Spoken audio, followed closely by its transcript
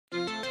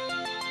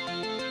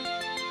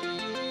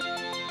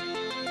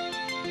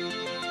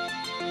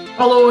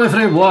Hello,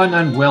 everyone,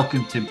 and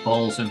welcome to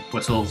Balls and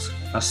Whistles,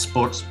 a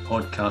sports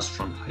podcast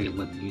from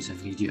Highland News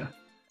and Media.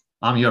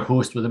 I'm your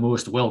host with the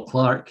most, Will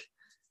Clark,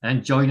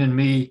 and joining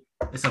me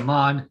is a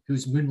man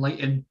who's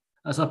moonlighting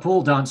as a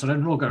pole dancer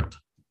in Rogart.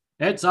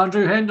 It's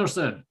Andrew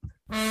Henderson.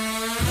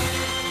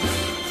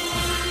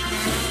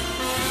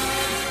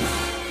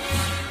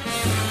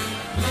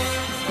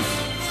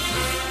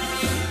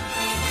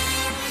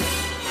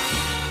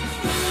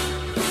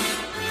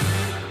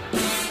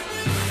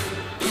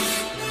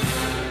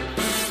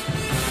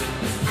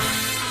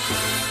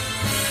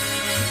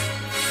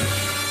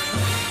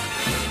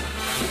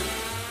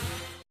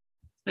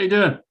 How you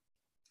doing?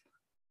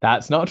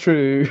 That's not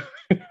true.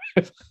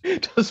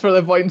 Just for the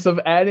avoidance of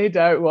any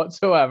doubt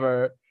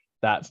whatsoever,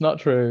 that's not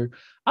true.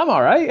 I'm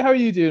all right. How are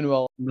you doing,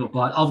 Will? No,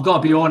 but I've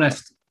got to be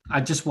honest.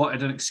 I just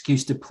wanted an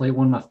excuse to play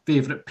one of my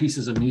favourite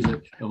pieces of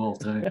music of all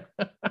time.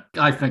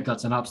 I think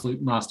that's an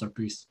absolute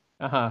masterpiece.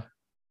 I've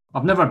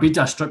never been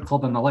to a strip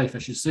club in my life, I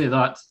should say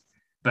that.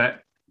 But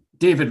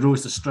David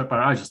Rose, the stripper,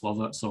 I just love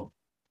it. So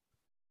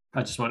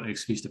I just want an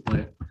excuse to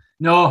play it.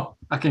 No,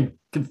 I can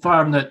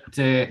confirm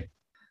that,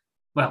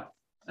 well,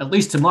 at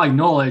least to my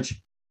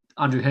knowledge,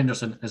 Andrew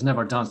Henderson has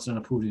never danced on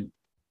a podium.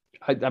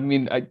 I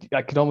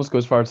could almost go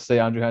as far as to say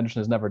Andrew Henderson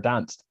has never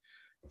danced.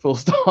 Full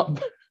stop.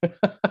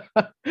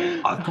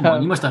 Oh, come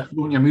on, you must have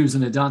thrown your moves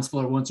on the dance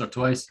floor once or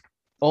twice.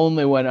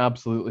 Only when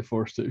absolutely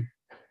forced to.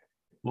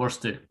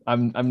 Forced to.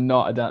 I'm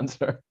not a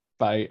dancer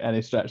by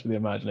any stretch of the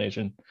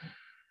imagination.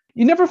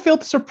 You never fail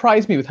to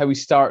surprise me with how we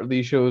start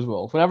these shows,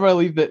 Will. Whenever I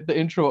leave the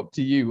intro up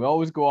to you, we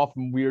always go off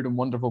in weird and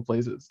wonderful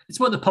places. It's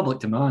what the public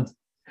demand.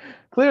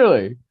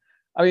 Clearly.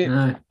 I mean,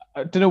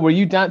 I don't know, were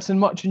you dancing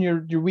much in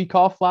your week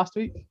off last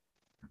week?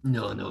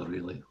 No, not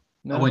really.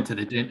 No? I went to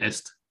the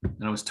dentist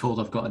and I was told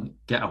I've got to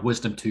get a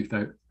wisdom tooth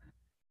out.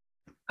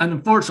 And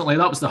unfortunately,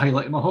 that was the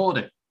highlight of my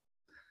holiday.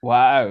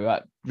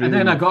 Wow. And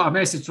then I got a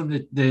message from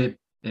the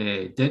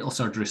dental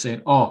surgery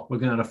saying, oh, we're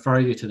going to refer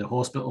you to the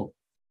hospital.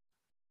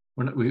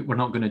 We're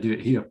not going to do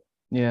it here.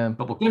 Yeah.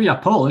 But we'll give you a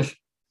polish.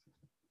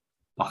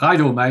 Like, I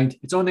don't mind.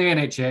 It's on the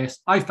NHS.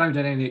 I found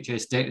an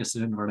NHS dentist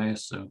in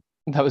Inverness, so.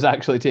 That was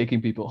actually taking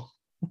people.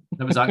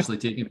 That was actually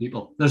taking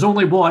people. There's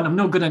only one. I'm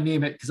not going to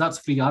name it because that's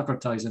free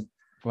advertising.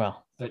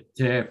 Well. But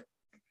in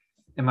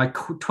my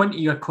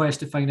 20-year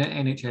quest to find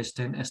an NHS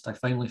dentist, I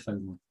finally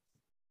found one.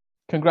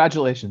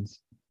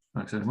 Congratulations.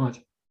 Thanks very much.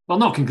 Well,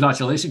 not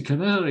congratulations,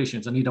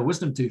 commiserations. I need a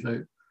wisdom tooth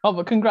out. Oh,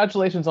 but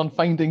congratulations on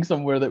finding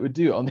somewhere that would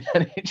do it on the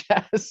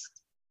NHS.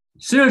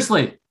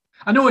 Seriously,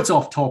 I know it's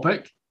off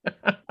topic,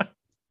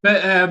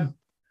 but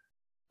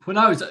when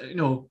I was,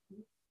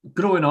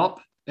 growing up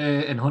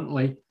in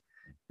Huntly,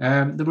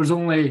 there was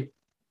only,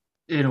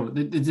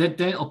 the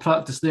dental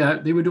practice there,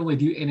 they would only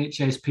do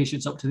NHS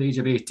patients up to the age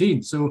of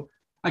 18. So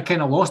I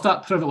kind of lost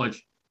that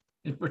privilege.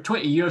 And for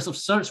 20 years, I've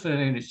searched for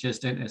an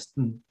NHS dentist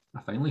and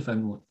I finally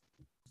found one.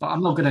 But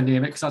I'm not going to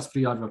name it because that's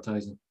free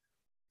advertising.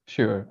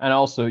 Sure. And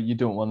also, you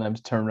don't want them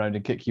to turn around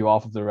and kick you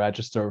off of the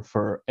register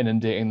for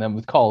inundating them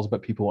with calls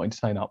about people wanting to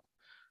sign up.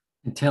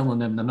 And telling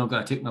them they're not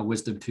going to take my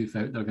wisdom tooth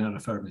out, they're going to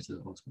refer me to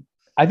the hospital.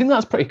 I think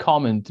that's pretty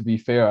common, to be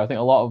fair. I think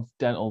a lot of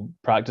dental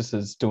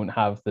practices don't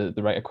have the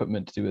right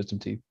equipment to do wisdom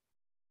teeth.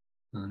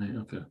 All right,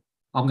 okay.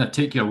 I'm going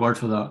to take your word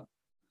for that.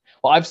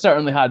 Well, I've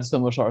certainly had a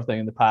similar sort of thing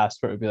in the past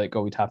where it would be like,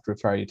 oh, we'd have to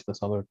refer you to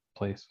this other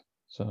place.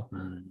 So,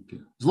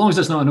 okay. As long as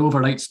it's not an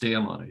overnight stay,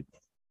 I'm all right.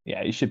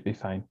 Yeah, you should be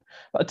fine.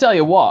 But I tell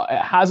you what, it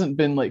hasn't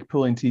been like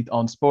pulling teeth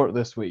on sport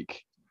this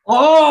week.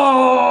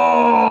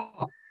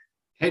 Oh!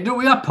 Hey, do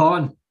we a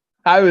pun?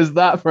 How is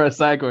that for a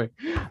segue?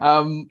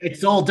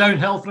 It's all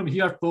downhill from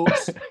here,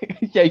 folks.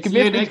 Yeah, you can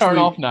basically turn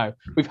off now.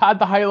 We've had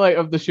the highlight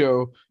of the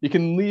show. You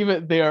can leave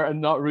it there and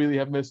not really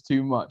have missed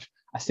too much.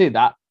 I say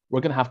that.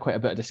 We're going to have quite a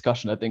bit of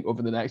discussion, I think,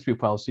 over the next few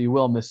while, so you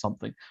will miss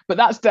something. But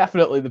that's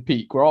definitely the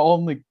peak. We're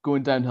only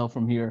going downhill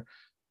from here.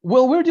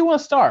 Will, where do you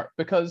want to start?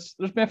 Because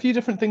there's been a few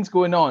different things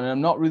going on, and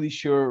I'm not really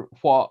sure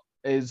what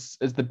is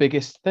the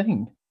biggest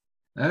thing.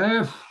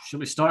 Should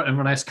we start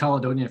Inverness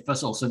Caledonia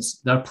Thistle, since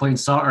they're playing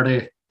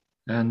Saturday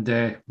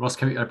and Ross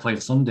County are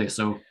playing Sunday?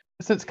 So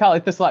since Cali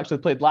Thistle actually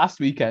played last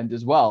weekend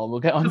as well, we'll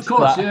get on to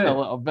that in a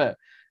little bit.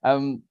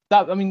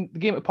 The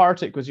game at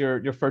Partick was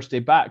your first day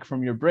back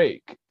from your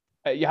break.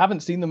 You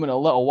haven't seen them in a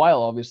little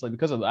while, obviously,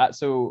 because of that.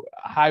 So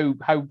how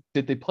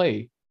did they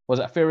play? Was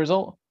it a fair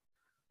result?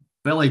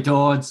 Billy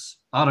Dodds,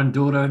 Aaron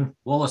Doran,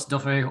 Wallace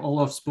Duffy, all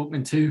I've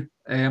spoken to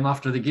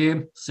after the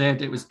game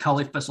said it was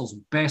Cali Thistle's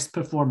best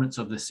performance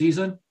of the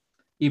season,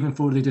 even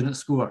though they didn't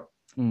score.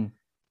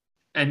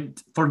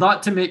 And for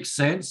that to make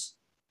sense,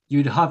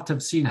 you'd have to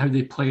have seen how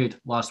they played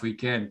last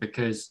weekend,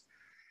 because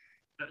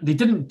they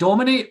didn't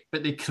dominate,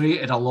 but they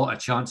created a lot of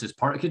chances.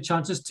 Partick had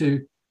chances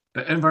too,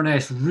 but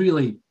Inverness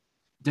really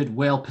did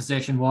well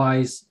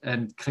possession-wise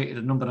and created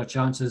a number of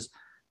chances.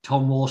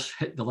 Tom Walsh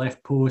hit the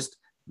left post.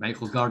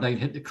 Michael Gardine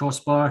hit the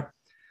crossbar.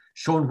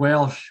 Sean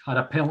Welsh had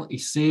a penalty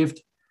saved.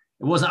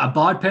 It wasn't a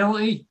bad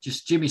penalty,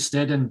 just Jimmy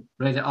Steddon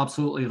read it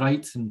absolutely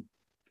right and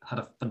had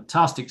a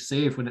fantastic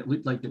save when it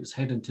looked like it was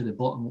heading to the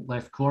bottom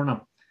left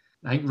corner.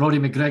 I think Roddy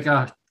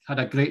McGregor had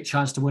a great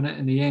chance to win it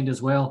in the end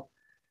as well.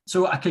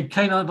 So I could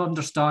kind of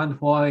understand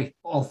why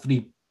all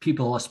three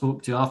people I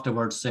spoke to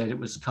afterwards said it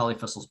was Caley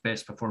Thistle's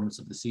best performance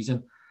of the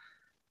season.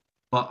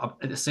 But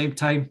at the same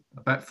time,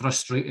 a bit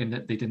frustrating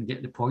that they didn't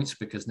get the points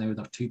because now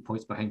they're 2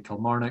 points behind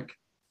Kilmarnock.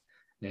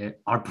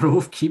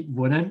 Arbroath keep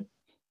winning.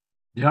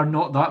 They are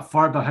not that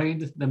far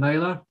behind them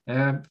either.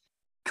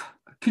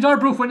 Could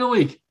Arbroath win the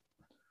league?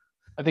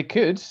 They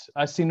could.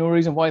 I see no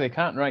reason why they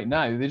can't right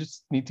now. They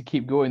just need to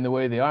keep going the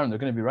way they are, and they're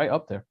going to be right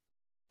up there.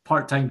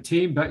 Part-time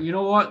team, but you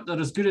know what? They're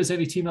as good as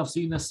any team I've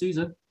seen this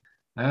season.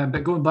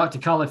 But going back to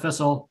Caley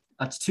Thistle,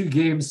 that's 2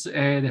 games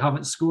they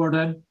haven't scored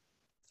in.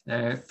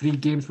 3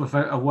 games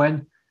without a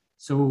win.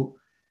 So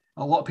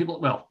a lot of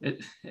people,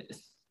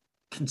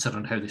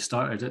 considering how they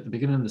started at the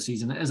beginning of the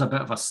season, it is a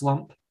bit of a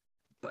slump.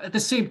 But at the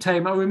same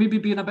time, are we maybe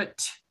being a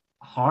bit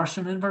harsh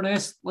on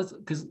Inverness?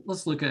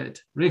 Let's look at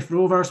it. Raith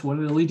Rovers, one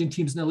of the leading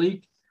teams in the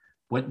league,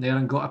 went there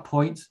and got a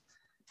point.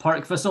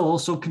 Partick Thistle,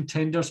 also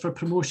contenders for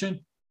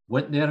promotion,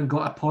 went there and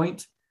got a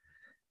point.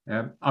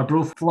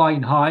 Arbroath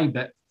flying high,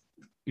 but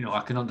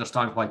I can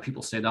understand why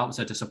people say that was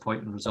a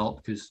disappointing result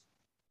because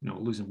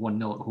losing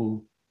 1-0 at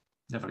home,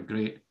 never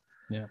great.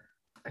 Yeah.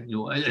 And,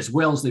 as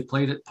well as they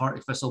played at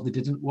Partick Thistle, they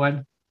didn't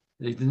win.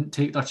 They didn't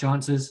take their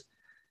chances.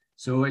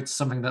 So it's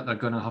something that they're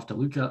going to have to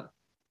look at.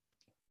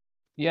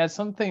 Yeah,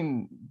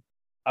 something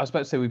I was about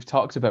to say we've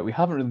talked about. We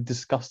haven't really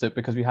discussed it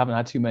because we haven't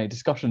had too many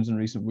discussions in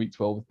recent weeks,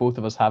 with both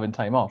of us having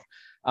time off.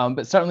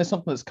 But certainly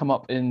something that's come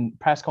up in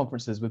press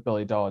conferences with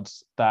Billy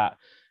Dodds, that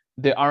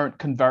they aren't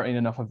converting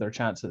enough of their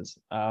chances.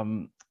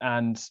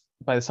 And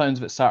by the sounds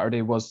of it,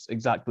 Saturday was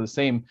exactly the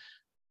same.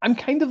 I'm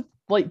kind of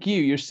like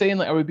you. You're saying,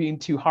 are we being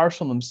too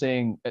harsh on them,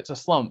 saying it's a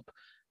slump?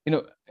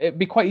 It'd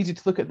be quite easy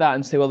to look at that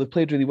and say, well, they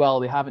played really well.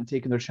 They haven't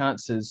taken their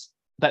chances.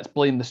 Let's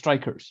blame the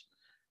strikers.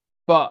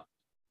 But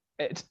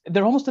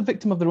they're almost a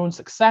victim of their own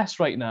success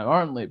right now,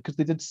 aren't they? Because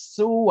they did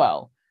so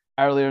well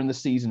earlier in the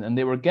season and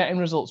they were getting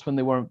results when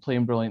they weren't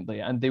playing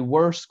brilliantly and they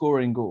were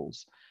scoring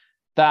goals.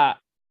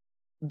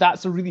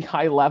 That's a really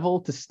high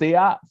level to stay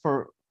at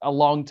for a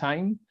long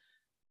time.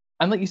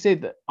 And like you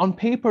said, on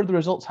paper, the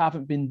results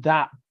haven't been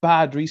that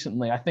bad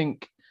recently. I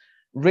think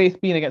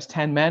Raith being against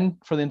 10 men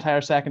for the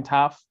entire second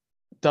half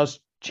does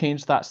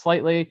change that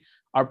slightly.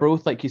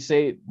 Arbroath, like you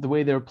say, the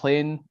way they're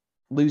playing,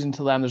 losing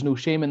to them, there's no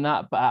shame in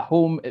that. But at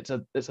home, it's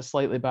a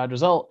slightly bad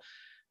result.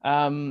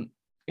 It's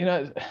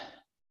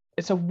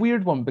a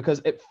weird one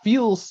because it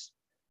feels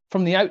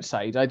from the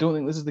outside, I don't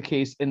think this is the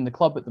case in the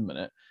club at the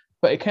minute,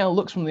 but it kind of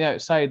looks from the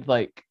outside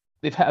like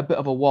they've hit a bit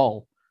of a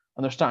wall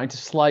and they're starting to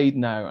slide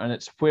now. And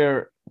it's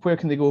where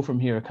can they go from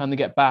here? Can they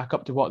get back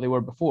up to what they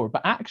were before?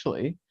 But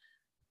actually,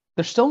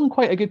 they're still in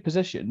quite a good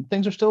position.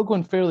 Things are still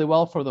going fairly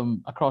well for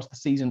them across the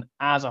season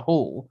as a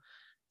whole.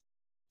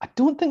 I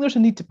don't think there's a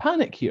need to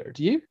panic here.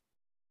 Do you?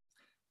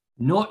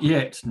 Not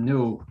yet,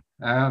 no.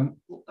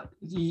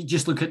 You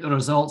just look at the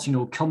results.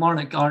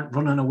 Kilmarnock aren't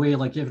running away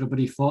like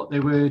everybody thought they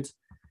would.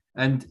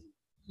 And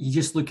you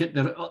just look at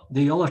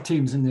the other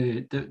teams in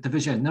the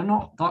division. They're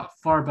not that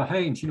far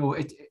behind.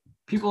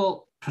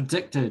 People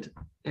predicted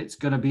it's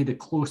going to be the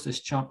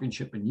closest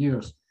championship in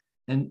years.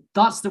 And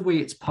that's the way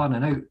it's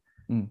panning out.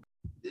 Mm.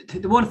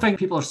 The one thing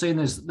people are saying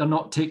is they're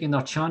not taking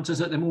their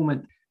chances at the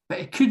moment, but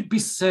it could be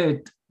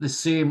said the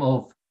same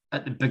of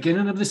at the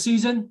beginning of the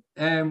season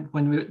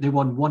when they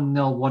won 1-0,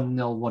 1-0,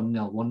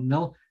 1-0,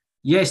 1-0.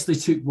 Yes, they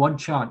took one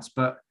chance,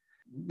 but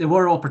there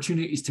were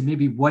opportunities to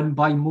maybe win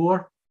by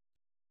more.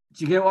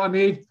 Do you get what I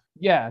mean?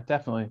 Yeah,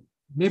 definitely.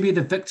 Maybe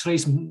the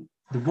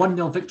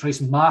 1-0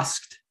 victories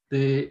masked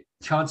the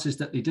chances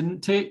that they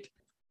didn't take.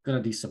 Gonna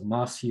do some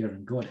maths here,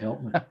 and God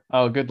help me.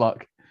 Oh, good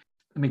luck.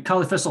 I mean,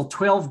 Caley Thistle,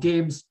 12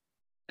 games,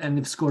 and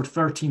they've scored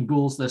 13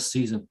 goals this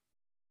season.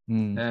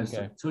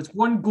 Okay. So it's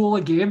 1 goal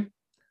a game.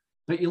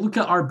 But you look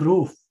at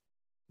Arbroath,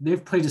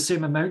 they've played the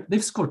same amount.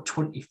 They've scored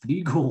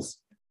 23 goals.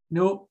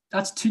 No,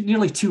 that's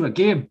nearly 2 a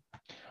game.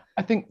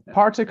 I think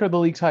Partick are the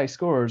league's high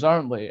scorers,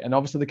 aren't they? And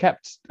obviously they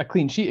kept a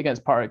clean sheet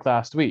against Partick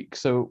last week.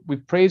 So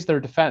we've praised their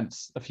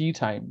defence a few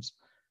times.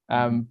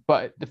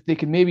 But if they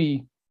can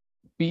maybe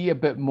be a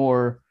bit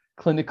more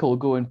clinical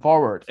going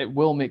forward, it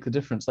will make the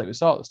difference like we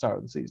saw at the start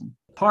of the season.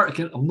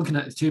 Partick, I'm looking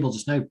at the table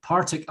just now,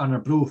 Partick and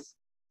Arbroath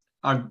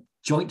are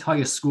joint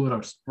highest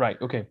scorers. Right,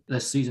 okay.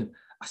 This season.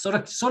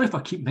 Sorry if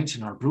I keep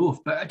mentioning Arbroath,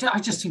 but I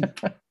just think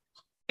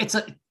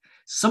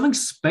something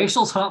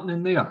special's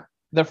happening there.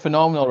 They're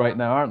phenomenal right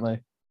now, aren't they?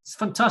 It's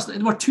fantastic.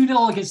 And we're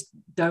 2-0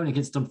 down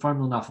against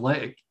Dunfermline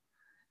Athletic.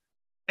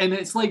 And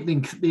it's like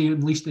they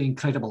unleashed the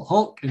Incredible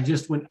Hulk and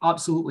just went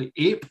absolutely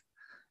ape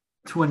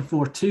to win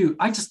 4-2.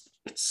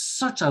 It's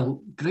such a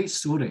great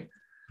story.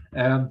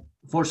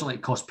 Unfortunately,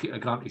 it cost Peter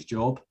Grant his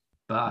job,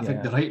 but I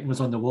think the writing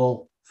was on the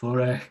wall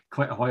for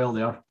quite a while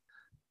there. I'm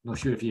not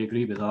sure if you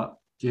agree with that.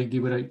 Do you think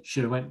he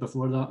should have went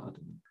before that?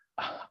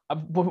 I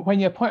don't know. When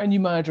you appoint a new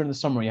manager in the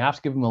summer, you have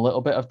to give him a little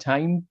bit of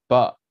time,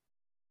 but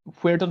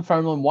where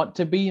Dunfermline want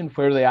to be and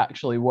where they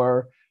actually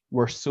were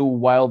so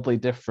wildly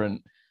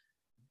different.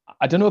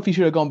 I don't know if he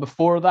should have gone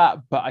before that,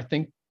 but I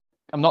think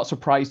I'm not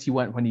surprised he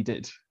went when he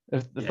did.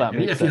 If that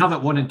makes if sense. you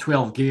haven't won in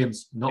 12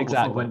 games, not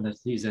Exactly. with a win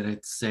this season,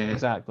 it's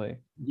exactly.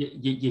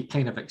 You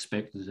kind of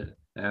expected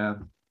it.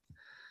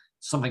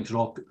 Something's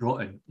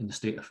rotten in the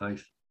state of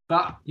Fife.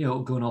 But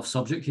going off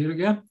subject here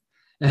again.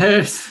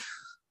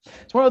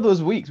 It's one of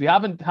those weeks we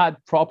haven't had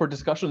proper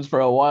discussions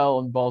for a while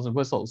on balls and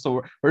whistles,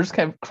 so we're just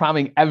kind of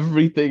cramming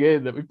everything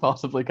in that we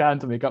possibly can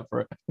to make up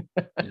for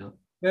it.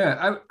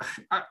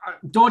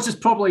 Dodge is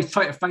probably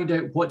trying to find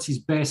out what's his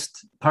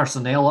best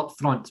personnel up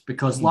front,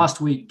 because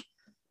last week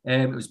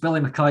it was Billy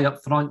Mackay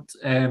up front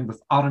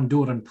with Aaron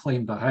Doran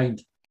playing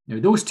behind.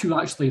 Those two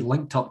actually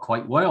linked up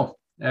quite well,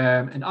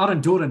 and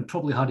Aaron Doran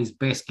probably had his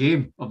best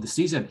game of the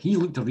season. He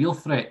looked a real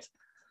threat.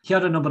 He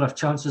had a number of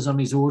chances on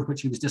his own,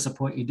 which he was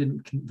disappointed he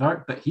didn't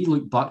convert, but he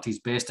looked back to his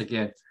best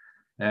again,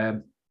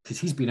 because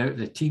he's been out of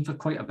the team for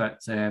quite a bit.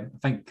 I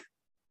think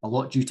a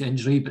lot due to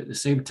injury, but at the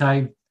same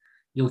time,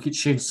 you look at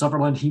Shane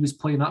Sutherland, he was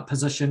playing that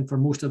position for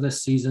most of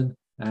this season,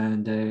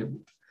 and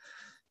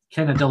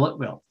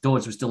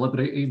Dodds was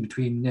deliberating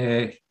between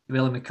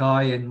Billy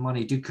Mackay and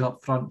Manny Duka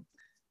up front.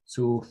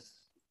 So,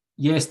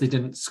 yes, they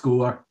didn't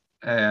score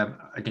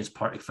against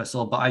Partick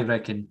Thistle, but I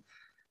reckon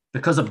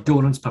because of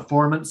Doran's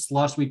performance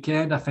last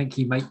weekend, I think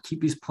he might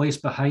keep his place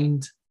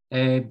behind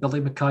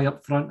Billy Mackay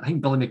up front. I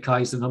think Billy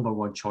Mackay is the number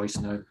one choice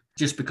now,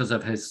 just because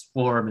of his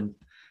form and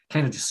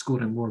kind of just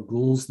scoring more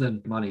goals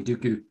than Manny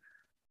Duku.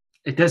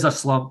 It is a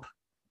slump,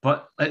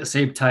 but at the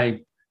same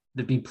time,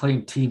 they've been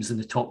playing teams in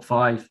the top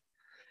 5.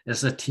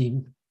 It's a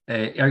team,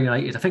 Ayr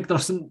United. I think they're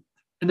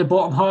in the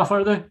bottom half,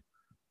 are they?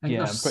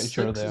 I'm pretty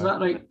sure they are. Is that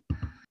right?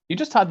 You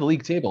just had the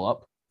league table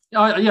up.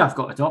 Yeah, I've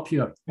got it up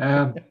here.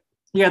 They're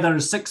in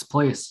 6th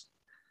place,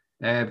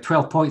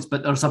 12 points,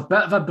 but there's a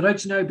bit of a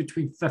bridge now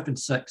between 5th and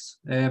 6th,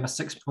 a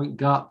 6-point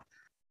gap.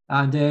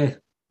 And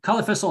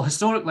Caley Thistle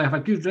historically have a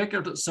good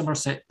record at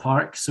Somerset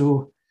Park,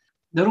 so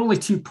they're only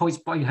 2 points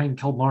behind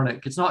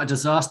Kilmarnock. It's not a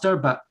disaster,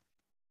 but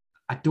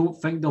I don't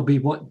think they'll be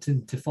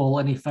wanting to fall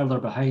any further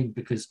behind,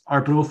 because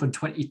Arbroath on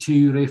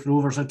 22, Raith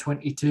Rovers on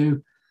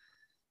 22.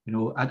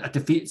 A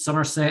defeat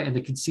Somerset, and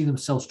they can see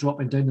themselves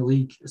dropping down the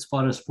league as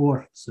far as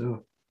 4th.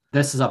 So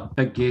this is a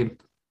big game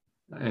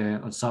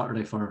on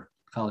Saturday for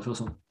Caley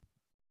Thistle.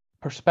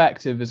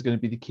 Perspective is going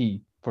to be the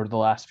key for the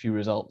last few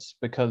results,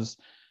 because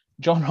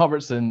John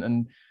Robertson,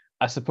 and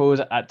I suppose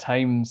at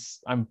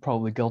times I'm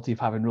probably guilty of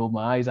having rolled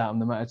my eyes at him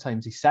the amount of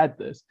times he said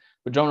this,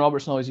 but John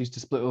Robertson always used to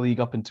split the league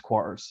up into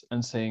quarters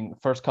and saying the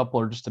first couple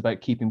are just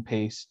about keeping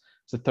pace.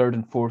 It's the 3rd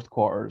and 4th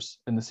quarters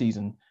in the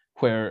season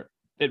where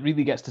it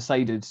really gets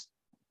decided,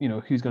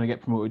 who's going to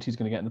get promoted, who's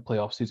going to get in the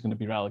playoffs, who's going to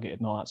be relegated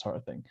and all that sort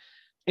of thing.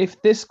 If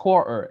this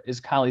quarter is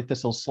Caley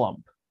Thistle's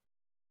slump,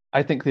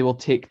 I think they will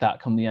take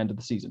that come the end of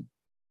the season,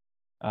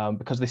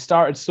 because they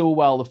started so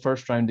well the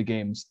first round of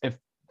games. If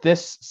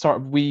this sort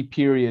of wee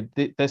period,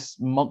 this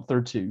month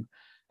or two,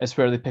 is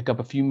where they pick up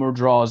a few more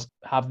draws,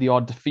 have the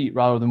odd defeat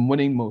rather than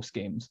winning most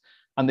games,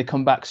 and they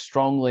come back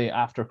strongly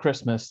after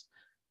Christmas,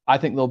 I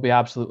think they'll be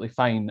absolutely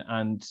fine,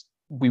 and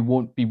we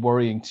won't be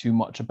worrying too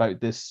much about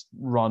this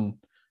run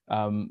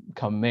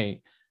come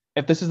May.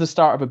 If this is the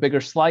start of a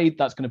bigger slide,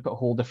 that's going to put a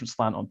whole different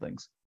slant on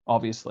things,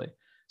 obviously.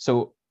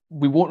 So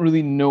we won't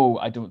really know,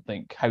 I don't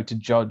think, how to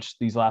judge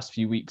these last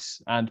few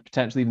weeks and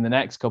potentially even the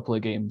next couple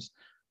of games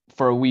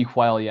for a wee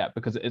while yet,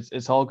 because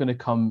it's all going to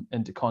come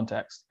into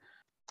context.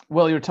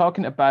 Well, you're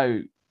talking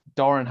about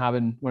Doran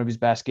having one of his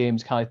best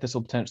games, Caley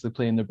Thistle potentially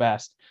playing their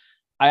best.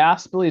 I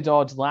asked Billy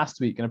Dodds last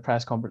week in a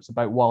press conference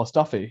about Wallace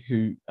Duffy,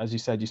 who, as you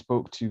said, you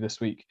spoke to this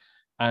week,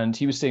 and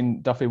he was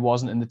saying Duffy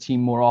wasn't in the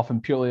team more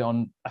often purely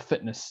on a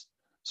fitness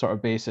sort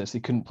of basis. He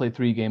couldn't play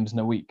 3 games in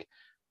a week.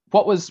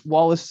 What was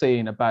Wallace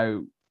saying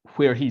about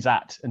where he's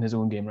at in his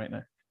own game right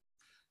now?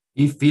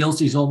 He feels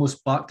he's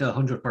almost back to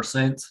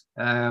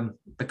 100%,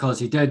 because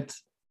he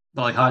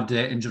had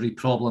injury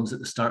problems at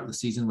the start of the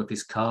season with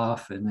his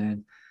calf, and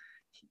then,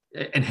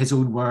 in his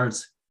own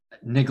words,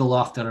 niggle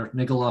after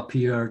niggle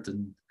appeared,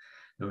 and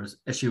there was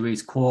issue with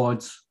his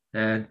quads.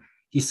 And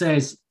he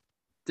says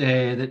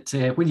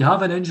that when you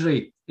have an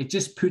injury, it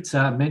just puts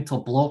a mental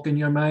block in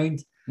your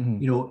mind.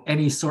 Mm-hmm.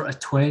 Any sort of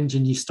twinge,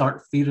 and you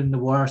start fearing the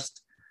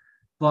worst.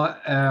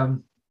 But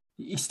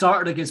he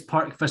started against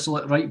Partick Thistle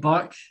at right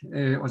back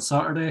on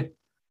Saturday,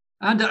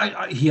 and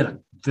he had a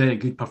very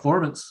good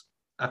performance.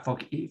 I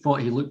thought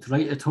he looked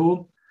right at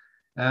home,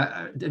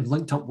 and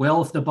linked up well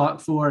with the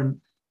back 4,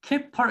 and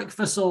kept Partick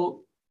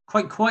Thistle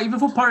quite quiet. Even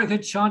though Partick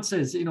had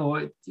chances,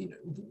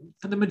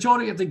 for the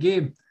majority of the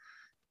game,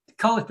 the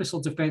Caley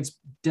Thistle defence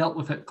dealt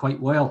with it quite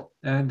well,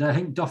 and I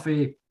think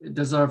Duffy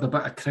deserved a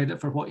bit of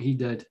credit for what he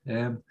did.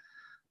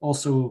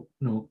 Also,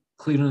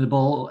 clearing the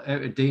ball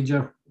out of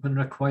danger when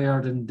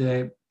required,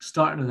 and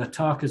starting an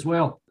attack as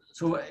well.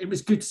 So it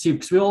was good to see,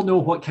 because we all know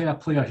what kind of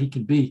player he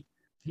can be.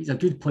 He's a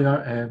good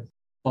player,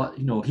 but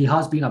he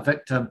has been a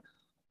victim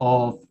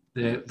of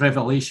the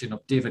revelation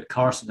of David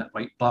Carson at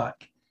right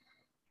back.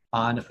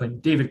 And if when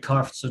David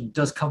Carson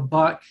does come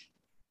back,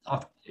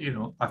 I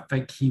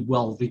think he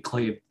will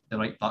reclaim the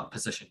right back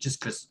position, just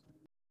because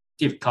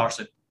David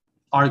Carson,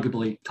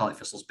 arguably Caley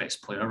Thistle's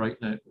best player right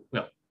now.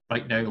 Well,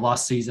 right now,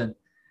 last season,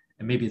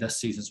 and maybe this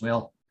season as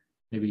well.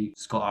 Maybe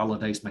Scott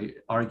Allardyce might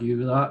argue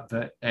with that,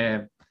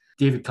 but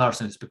David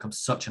Carson has become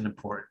such an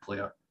important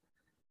player.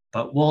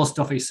 But Wallace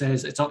Duffy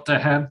says it's up to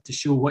him to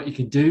show what he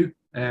can do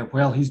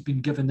while he's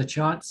been given the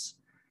chance.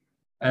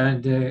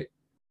 And,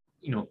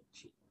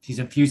 he's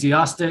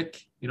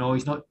enthusiastic.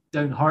 He's not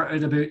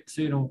downhearted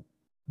about,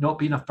 not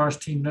being a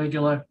first team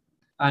regular.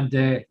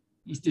 And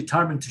he's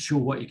determined to show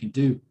what he can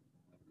do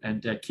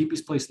and keep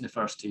his place in the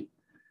first team.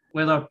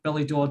 Whether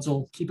Billy Dodds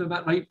will keep him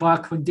at right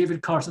back when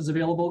David Carson's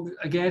available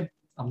again,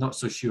 I'm not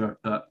so sure.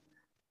 But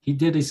he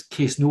did his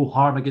case no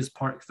harm against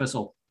Partick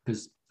Thistle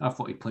because I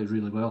thought he played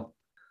really well.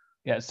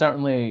 Yeah, it's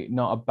certainly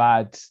not a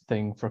bad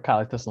thing for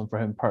Caley Thistle and for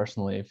him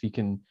personally if he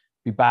can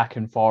be back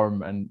in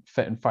form and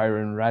fit and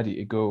firing and ready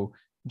to go,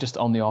 just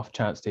on the off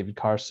chance David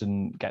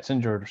Carson gets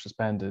injured or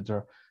suspended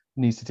or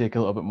needs to take a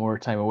little bit more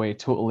time away.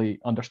 Totally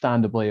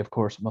understandably, of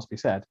course, it must be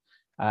said.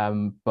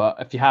 But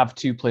if you have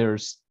two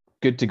players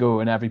good to go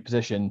in every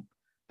position,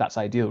 that's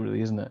ideal,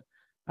 really, isn't it?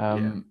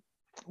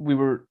 We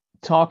were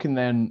talking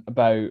then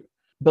about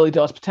Billy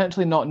Dodds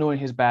potentially not knowing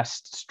his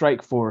best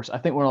strike force. I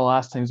think one of the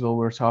last times while we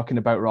were talking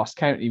about Ross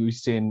County, we were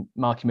saying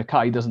Malky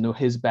Mackay doesn't know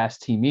his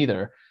best team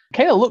either.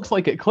 Kind of looks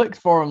like it clicked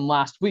for him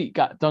last week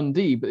at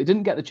Dundee, but they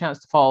didn't get the chance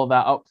to follow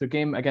that up. Their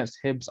game against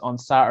Hibs on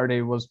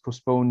Saturday was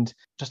postponed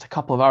just a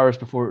couple of hours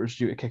before it was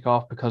due to kick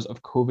off because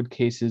of COVID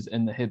cases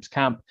in the Hibs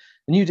camp.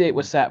 The new date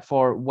was set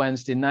for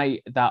Wednesday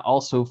night. That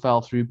also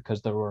fell through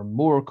because there were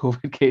more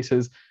COVID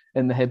cases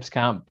in the Hibs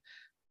camp.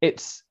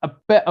 It's a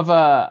bit of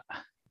a,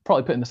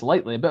 probably putting this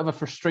lightly, a bit of a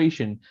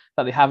frustration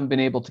that they haven't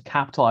been able to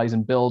capitalise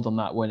and build on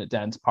that win at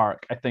Dens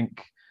Park. I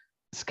think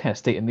it's kind of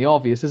stating the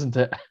obvious, isn't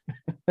it?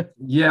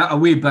 Yeah, a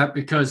wee bit,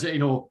 because,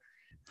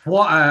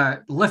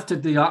 what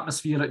lifted the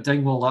atmosphere at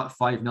Dingwall, that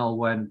 5-0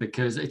 win,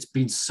 because it's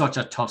been such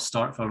a tough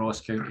start for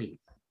Ross County.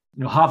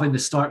 Having the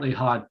start they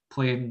had,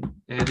 playing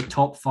the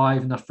top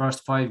 5 in their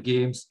first 5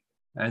 games,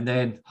 and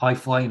then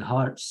high-flying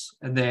Hearts,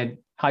 and then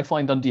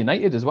high-flying Dundee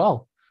United as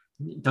well.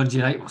 Dundee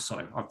United,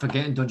 I'm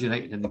forgetting Dundee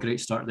United and the great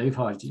start they've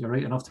had. You're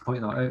right enough to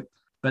point that out.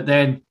 But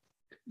then,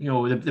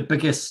 the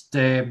biggest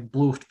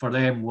blow for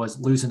them was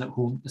losing at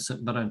home to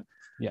St Mirren,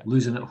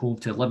 losing at home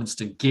to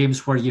Livingston.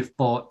 Games where you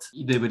thought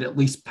they would at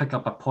least pick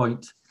up a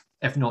point,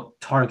 if not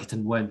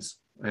targeting wins,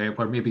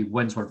 where maybe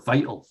wins were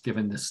vital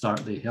given the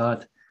start they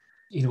had.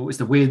 It was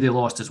the way they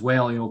lost as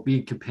well,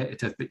 being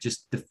competitive, but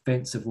just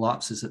defensive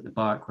lapses at the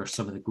back where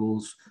some of the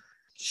goals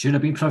should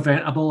have been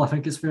preventable, I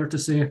think it's fair to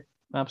say.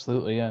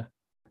 Absolutely, yeah.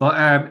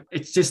 But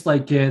it's just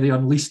like they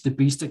unleashed the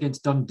beast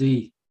against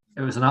Dundee.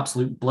 It was an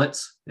absolute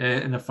blitz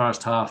in the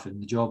first half, and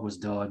the job was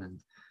done.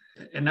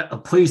 And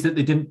I'm pleased that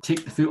they didn't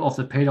take the foot off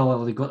the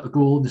pedal. They got a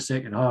goal in the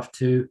second half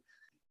too.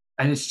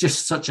 And it's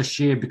just such a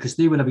shame because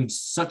they would have been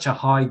such a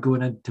high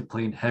going into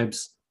playing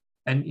Hibs.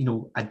 And,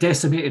 a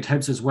decimated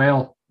Hibs as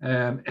well.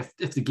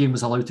 If the game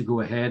was allowed to go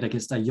ahead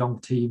against a young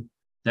team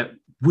that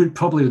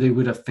they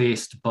would have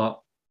faced,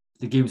 but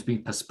the game's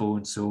been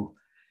postponed. So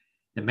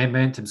the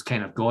momentum's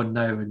kind of gone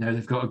now, and now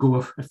they've got to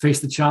go face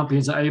the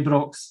champions at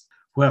Ibrox,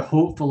 where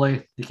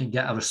hopefully they can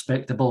get a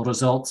respectable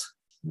result.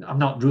 I'm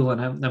not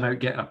ruling them out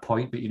getting a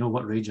point, but you know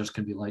what Rangers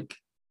can be like.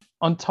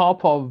 On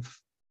top of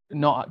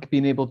not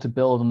being able to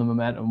build on the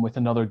momentum with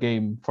another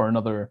game for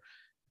another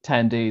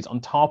 10 days, on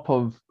top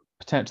of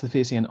potentially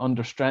facing an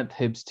understrength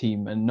Hibs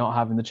team and not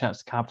having the chance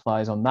to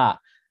capitalise on that,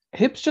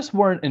 Hibs just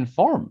weren't in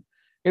form.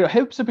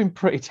 Hibs have been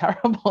pretty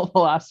terrible the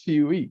last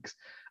few weeks.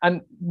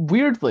 And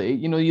weirdly,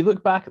 you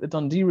look back at the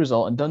Dundee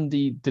result, and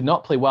Dundee did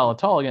not play well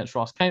at all against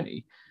Ross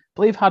County.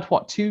 But they've had,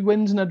 2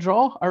 wins and a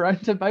draw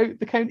around about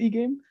the county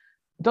game?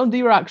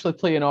 Dundee were actually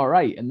playing all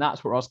right, and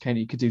that's what Ross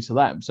County could do to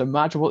them. So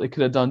imagine what they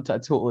could have done to a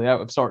totally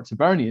out of sorts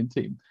Hibernian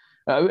team.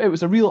 It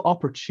was a real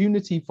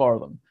opportunity for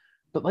them.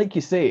 But like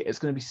you say, it's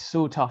going to be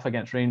so tough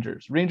against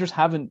Rangers. Rangers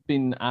haven't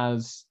been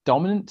as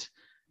dominant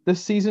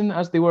this season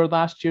as they were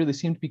last year. They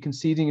seem to be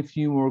conceding a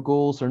few more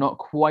goals. They're not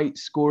quite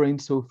scoring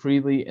so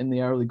freely in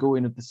the early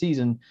going of the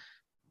season.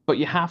 But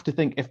you have to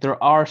think if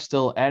there are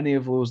still any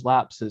of those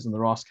lapses in the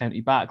Ross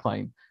County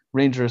backline,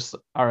 Rangers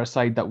are a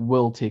side that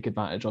will take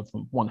advantage of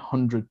them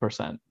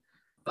 100%.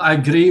 I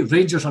agree.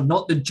 Rangers are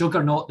not the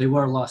juggernaut they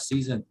were last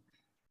season.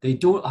 They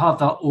don't have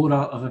that aura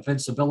of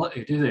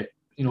invincibility, do they?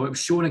 It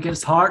was shown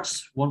against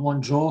Hearts,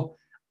 1-1 draw.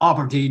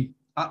 Aberdeen,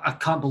 I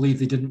can't believe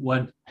they didn't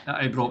win at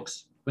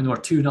Ibrox when they were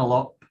 2-0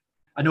 up.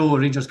 I know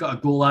Rangers got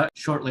a goal out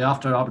shortly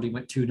after Aberdeen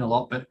went 2-0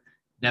 up, but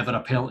never a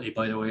penalty,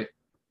 by the way.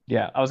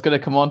 Yeah, I was going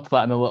to come on to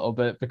that in a little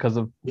bit because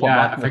of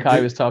what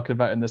Mackay was talking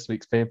about in this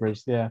week's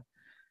papers. Yeah.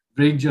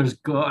 Rangers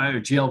got out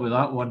of jail with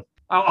that one.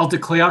 I'll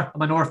declare,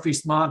 I'm a North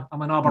East man.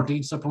 I'm an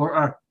Aberdeen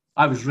supporter.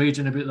 I was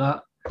raging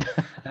about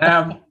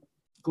that.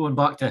 Going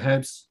back to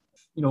Hibs,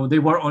 they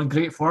weren't on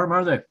great form,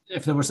 are they?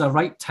 If there was a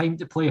right time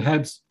to play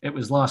Hibs, it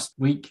was last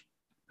week.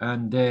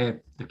 And they've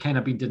kind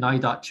of been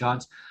denied that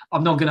chance.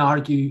 I'm not going to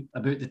argue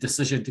about the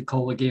decision to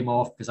call the game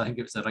off because I think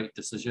it was the right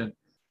decision.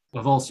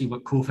 We've all seen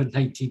what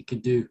COVID-19 can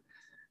do.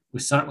 We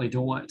certainly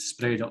don't want it to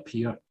spread up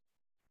here.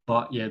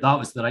 But yeah, that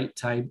was the right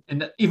time.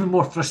 And even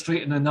more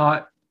frustrating than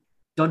that,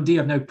 Dundee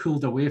have now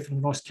pulled away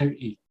from Ross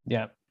County.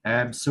 Yeah.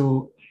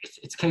 So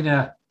it's kind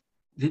of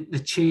the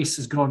chase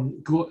has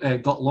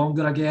got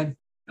longer again.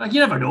 You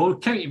never know.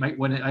 County might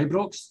win at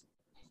Ibrox.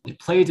 They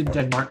played in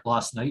Denmark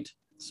last night,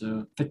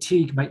 so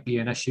fatigue might be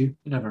an issue.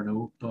 You never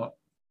know, but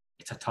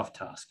it's a tough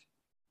task.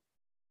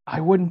 I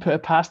wouldn't put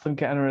it past them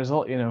getting a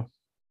result,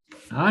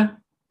 Huh?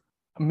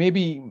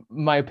 Maybe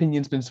my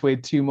opinion's been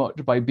swayed too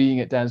much by being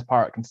at Dens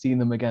Park and seeing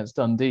them against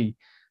Dundee,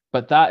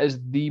 but that is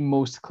the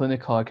most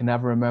clinical I can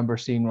ever remember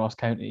seeing Ross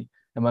County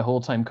in my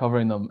whole time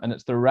covering them, and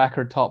it's the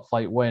record top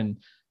flight win.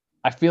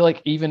 I feel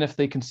like even if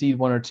they concede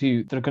one or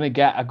two, they're going to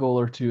get a goal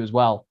or two as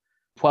well.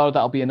 Whether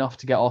that'll be enough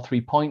to get all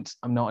 3 points,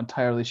 I'm not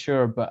entirely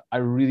sure, but I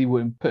really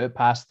wouldn't put it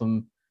past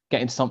them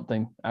getting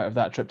something out of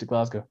that trip to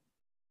Glasgow.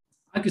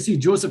 I could see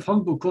Joseph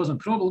Hungbo causing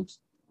problems.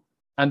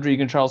 And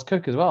Regan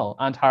Charles-Cook as well,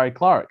 and Harry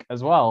Clark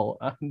as well.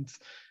 And,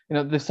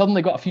 they've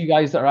suddenly got a few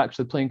guys that are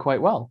actually playing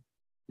quite well.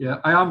 Yeah,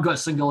 I am going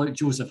to single out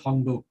Joseph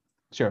Hungbo.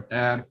 Sure.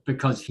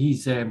 Because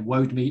he's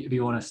wowed me, to be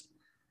honest.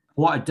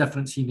 What a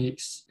difference he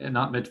makes in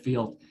that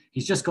midfield.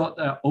 He's just got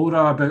the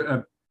aura about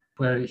him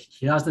where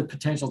he has the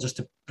potential just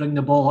to bring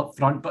the ball up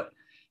front. But,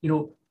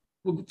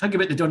 think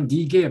about the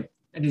Dundee game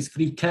and his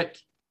free kick.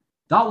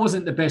 That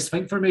wasn't the best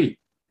thing for me.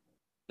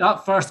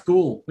 That first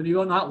goal, when he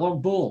won that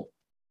long ball,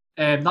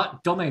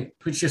 that dummy,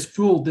 which just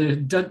fooled the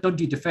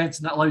Dundee defence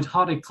and that allowed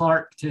Harry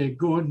Clark to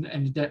go in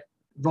and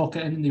rock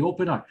it in the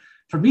opener.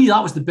 For me,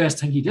 that was the best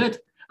thing he did.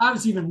 That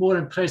was even more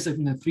impressive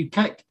than the free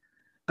kick.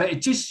 But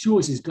it just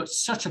shows he's got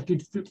such a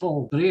good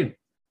football brain,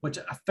 which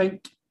I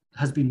think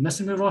has been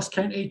missing with Ross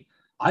County.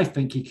 I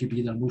think he could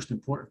be their most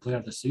important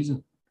player this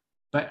season.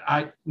 But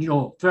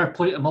fair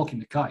play to Malky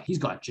Mackay. He's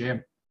got a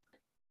gem.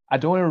 I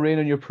don't want to rain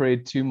on your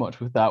parade too much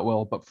with that,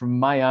 Will, but from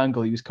my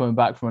angle, he was coming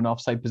back from an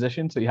offside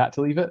position, so he had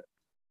to leave it.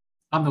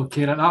 I'm not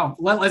caring.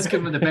 Let's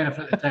give him the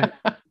benefit of the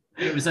doubt.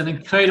 It was an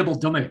incredible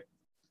dummy.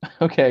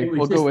 Okay,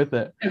 we'll go with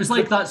it. It was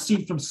like that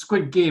scene from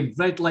Squid Game,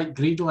 red light,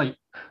 green light,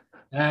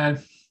 where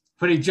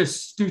he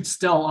just stood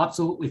still,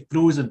 absolutely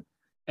frozen,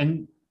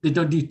 and the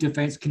Dundee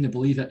defence couldn't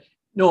believe it.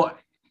 No,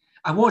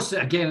 I watched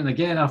it again and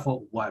again. I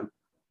thought, wow.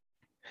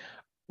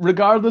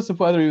 Regardless of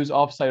whether he was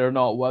offside or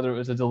not, whether it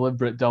was a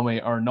deliberate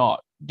dummy or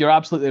not, you're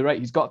absolutely right.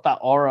 He's got that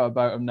aura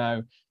about him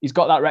now. He's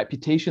got that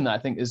reputation that I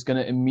think is going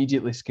to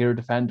immediately scare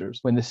defenders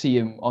when they see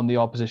him on the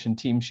opposition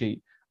team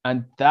sheet.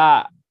 And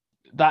that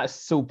is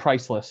so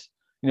priceless.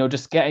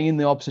 Just getting in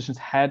the opposition's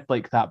head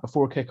like that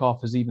before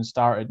kickoff has even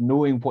started,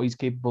 knowing what he's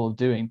capable of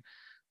doing.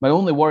 My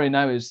only worry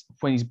now is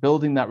when he's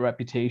building that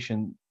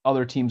reputation,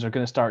 other teams are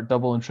going to start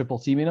double and triple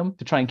teaming him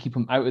to try and keep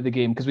him out of the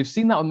game. Because we've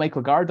seen that with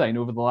Michael Gardyne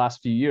over the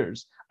last few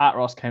years at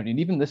Ross County, and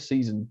even this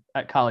season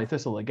at Caley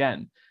Thistle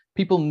again.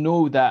 People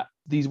know that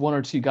these one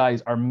or two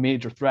guys are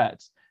major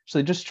threats, so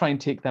they just try and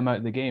take them out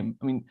of the game.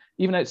 I mean,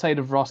 even outside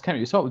of Ross County,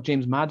 we saw it with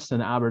James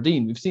Maddison at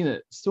Aberdeen. We've seen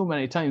it so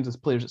many times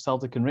with players at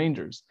Celtic and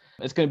Rangers.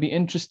 It's going to be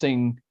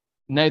interesting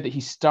now that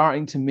he's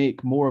starting to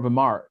make more of a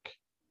mark,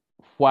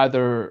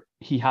 whether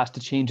he has to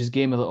change his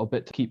game a little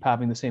bit to keep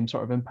having the same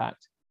sort of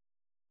impact.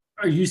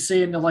 Are you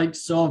saying the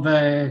likes of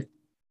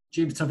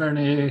James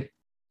Tavernier,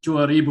 Joe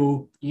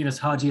Aribo, Enos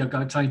Hadji are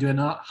going to try and do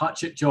a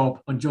hatchet job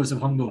on Joseph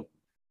Hungbo?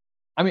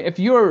 I mean, if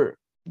you're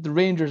the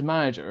Rangers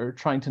manager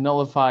trying to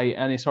nullify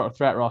any sort of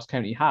threat Ross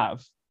County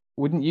have,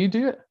 wouldn't you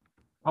do it?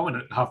 I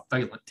wouldn't have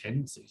violent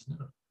tendencies. No.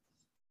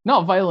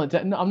 Not violent.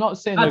 I'm not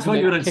saying they're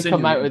going to kick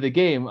him out of the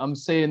game. I'm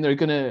saying they're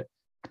going to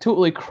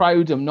totally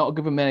crowd him, not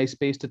give him any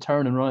space to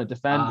turn and run at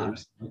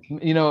defenders.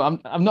 Okay.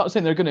 I'm not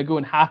saying they're going to go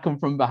and hack him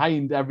from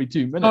behind every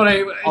 2 minutes.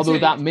 Sorry, although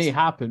that may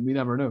happen. We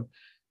never know.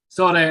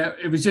 Sorry,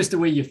 it was just the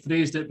way you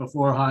phrased it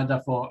beforehand. I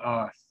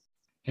thought,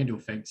 Hendo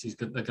thinks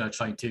they're going to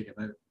try and take him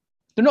out.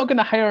 They're not going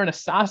to hire an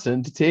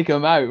assassin to take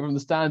him out from the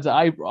stands at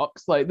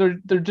Ibrox. Like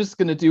they're just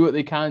going to do what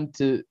they can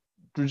to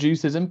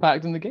reduce his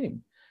impact in the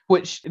game,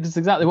 which is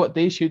exactly what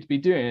they should be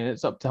doing. And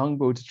it's up to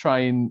Hungbo to try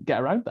and get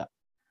around that.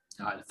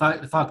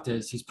 The fact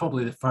is, he's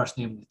probably the first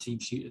name on the team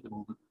sheet at the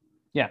moment.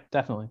 Yeah,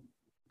 definitely.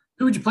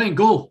 Who would you play in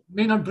goal?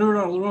 Maynard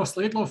Brewer or Ross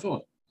Laidlaw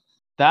for?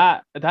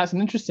 That's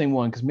an interesting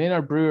one because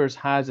Maynard Brewers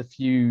has a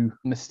few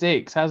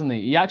mistakes, hasn't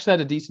he? He actually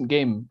had a decent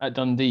game at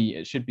Dundee,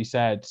 it should be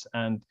said,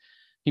 and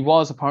he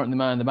was apparently the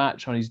man of the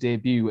match on his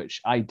debut,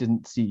 which I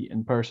didn't see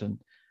in person.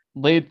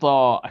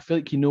 Laidlaw, I feel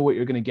like you know what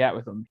you're going to get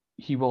with him.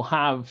 He will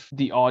have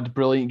the odd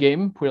brilliant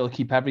game where he'll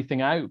keep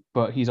everything out,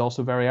 but he's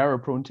also very error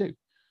prone too.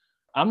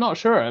 I'm not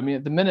sure. I mean,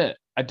 at the minute,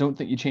 I don't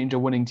think you change a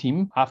winning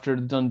team after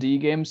the Dundee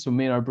game, so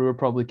Maynard Brewer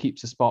probably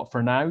keeps a spot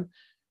for now.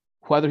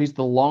 Whether he's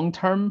the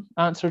long-term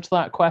answer to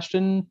that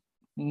question,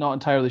 not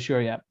entirely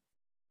sure yet.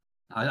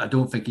 I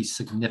don't think he's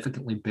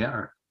significantly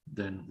better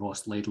than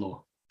Ross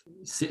Laidlaw.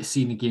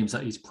 Seeing the games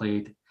that he's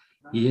played,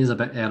 he is a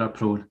bit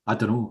error-prone. I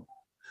don't know.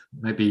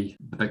 Maybe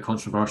a bit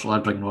controversial.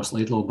 I'd bring Ross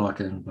Laidlaw back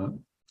in, but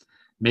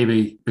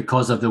maybe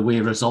because of the way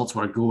results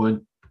were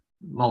going,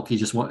 Malky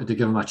just wanted to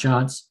give him a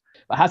chance.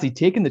 But has he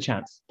taken the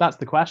chance? That's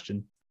the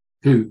question.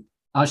 Who?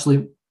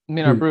 Actually,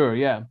 Maynard Brewer,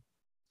 yeah.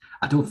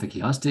 I don't think he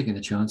has taken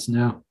the chance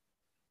now.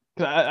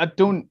 I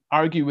don't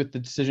argue with the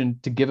decision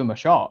to give him a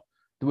shot.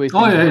 the way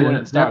things were going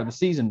at the start of the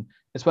season.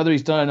 It's whether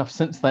he's done enough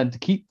since then to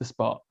keep the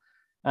spot.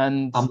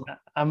 And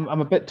I'm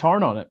a bit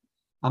torn on it.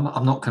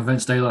 I'm not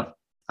convinced either.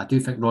 I do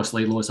think Ross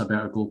Laidlaw is a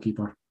better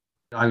goalkeeper.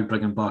 I would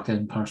bring him back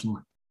in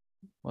personally.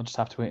 We'll just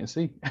have to wait and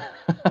see.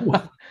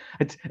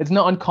 It's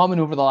not uncommon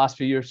over the last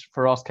few years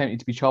for Ross County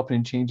to be chopping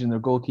and changing their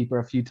goalkeeper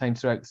a few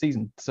times throughout the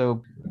season.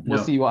 So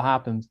we'll see what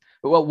happens.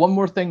 But well, one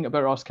more thing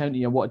about Ross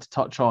County I wanted to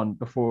touch on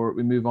before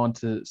we move on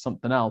to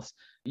something else.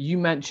 You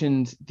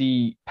mentioned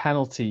the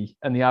penalty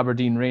in the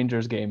Aberdeen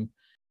Rangers game.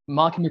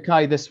 Malcolm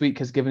Mackay this week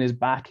has given his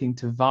backing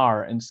to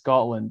VAR in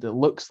Scotland. It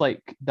looks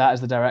like that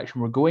is the direction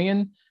we're going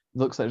in. It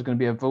looks like there's going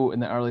to be a vote in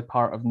the early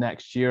part of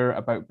next year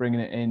about bringing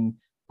it in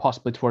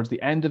possibly towards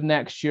the end of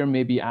next year,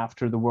 maybe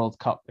after the World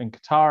Cup in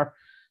Qatar.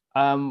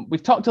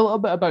 We've talked a little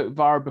bit about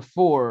VAR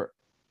before.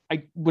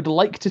 I would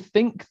like to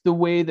think the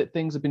way that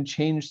things have been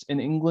changed in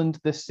England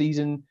this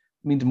season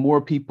means more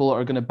people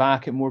are going to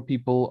back it, more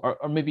people,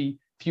 or maybe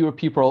fewer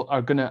people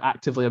are going to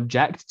actively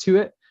object to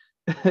it,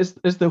 is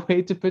the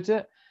way to put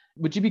it.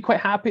 Would you be quite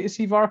happy to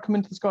see VAR come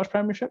into the Scottish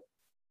Premiership?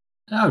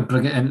 I would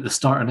bring it in at the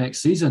start of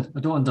next season.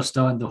 I don't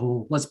understand the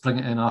whole, let's bring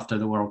it in after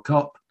the World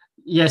Cup.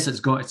 Yes, it's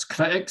got its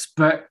critics,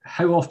 but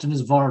how often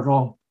is VAR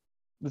wrong?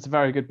 That's a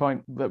very good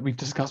point that we've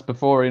discussed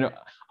before. You know,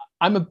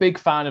 I'm a big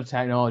fan of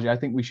technology. I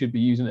think we should be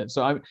using it.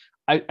 So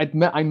I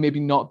admit I'm maybe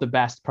not the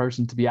best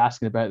person to be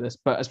asking about this,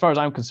 but as far as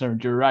I'm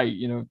concerned, you're right.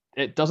 You know,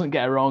 it doesn't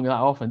get it wrong that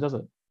often, does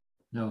it?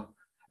 No.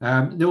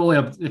 The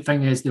only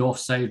thing is the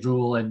offside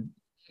rule and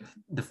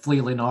the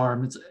flailing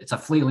arm. It's a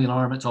flailing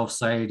arm. It's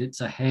offside.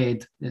 It's a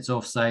head. It's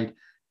offside.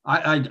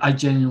 I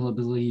genuinely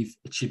believe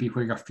it should be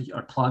where your feet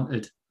are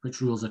planted, which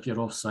rules if you're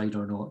offside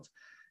or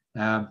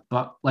not.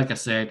 But like I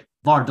said,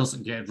 VAR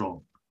doesn't get it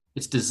wrong.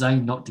 It's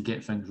designed not to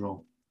get things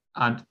wrong.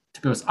 And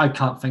to be honest, I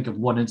can't think of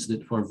one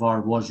incident where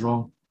VAR was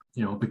wrong.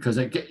 You know, because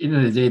at the end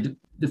of the day,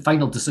 the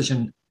final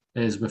decision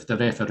is with the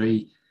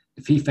referee.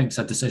 If he thinks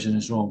a decision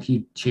is wrong,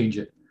 he'd change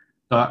it.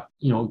 But,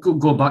 you know,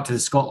 go back to the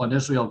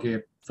Scotland-Israel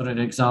game, for an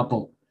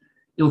example.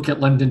 You look at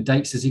Lyndon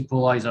Dykes'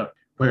 equaliser,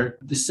 where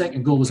the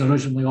second goal was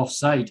originally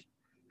offside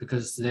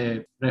because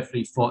the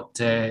referee thought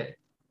it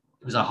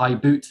was a high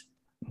boot.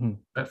 Mm-hmm.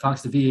 But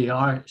thanks to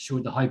VAR, it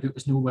showed the high boot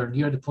was nowhere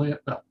near the player.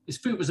 Well, his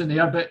foot was in the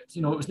air, but,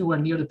 you know, it was nowhere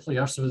near the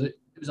player, so it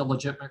was a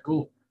legitimate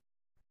goal.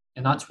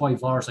 And that's why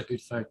VAR is a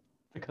good thing.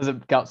 Because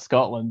it got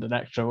Scotland an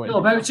extra way.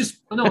 No, but it's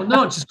just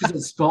not just because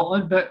it's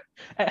Scotland, but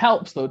it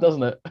helps though,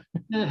 doesn't it?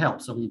 It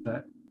helps a wee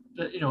bit.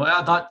 But, you know,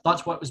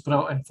 that's what it was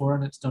brought in for,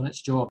 and it's done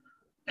its job.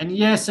 And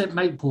yes, it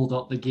might hold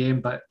up the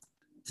game, but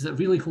does it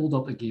really hold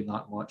up the game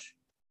that much?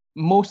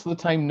 Most of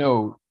the time,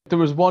 no. There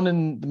was one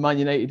in the Man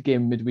United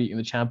game midweek in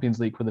the Champions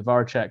League where the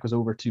VAR check was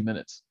over 2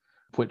 minutes,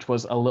 which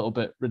was a little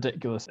bit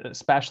ridiculous,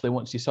 especially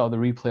once you saw the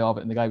replay of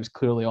it and the guy was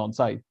clearly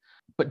onside.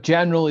 But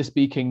generally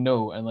speaking,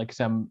 no. And like I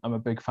said, I'm a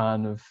big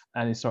fan of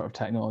any sort of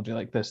technology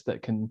like this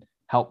that can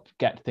help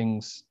get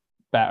things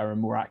better and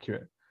more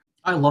accurate.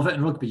 I love it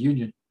in rugby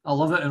union. I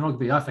love it in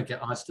rugby. I think it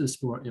adds to the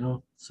sport, you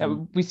know. So. Yeah,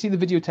 we see the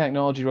video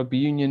technology, rugby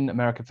union,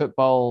 American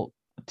football,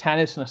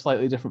 tennis in a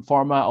slightly different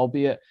format,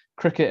 albeit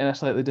cricket in a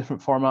slightly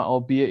different format,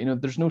 albeit, you know,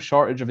 there's no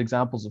shortage of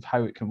examples of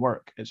how it can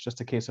work. It's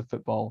just a case of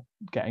football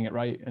getting it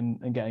right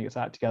and getting its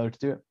act together to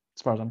do it,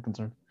 as far as I'm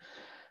concerned.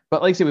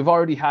 But like I say, we've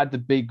already had the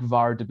big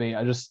VAR debate.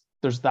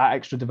 There's that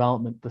extra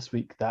development this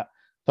week that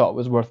I thought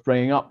was worth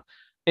bringing up.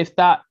 If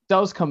that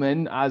does come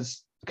in,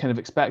 as kind of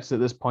expected at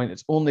this point,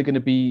 it's only going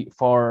to be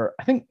for,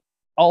 I think,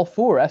 all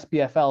 4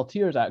 SPFL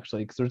tiers,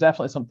 actually, because there's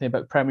definitely something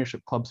about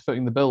Premiership clubs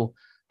footing the bill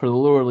for the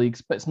lower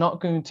leagues, but it's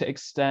not going to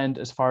extend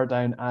as far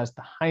down as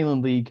the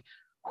Highland League,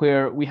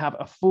 where we have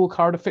a full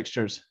card of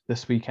fixtures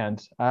this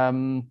weekend.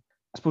 I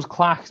suppose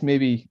Clach's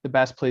maybe the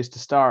best place to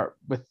start,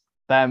 with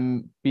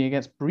them being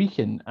against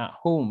Brechin at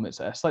home. It's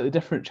a slightly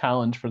different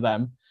challenge for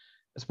them.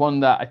 It's one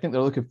that I think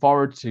they're looking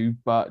forward to,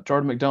 but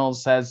Jordan McDonald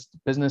says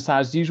business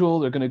as usual.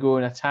 They're going to go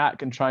and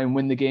attack and try and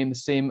win the game the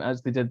same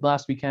as they did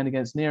last weekend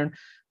against Nairn,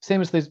 same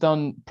as they've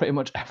done pretty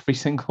much every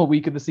single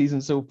week of the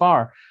season so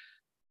far.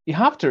 You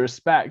have to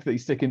respect that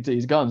he's sticking to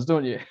his guns,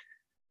 don't you?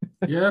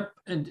 Yeah,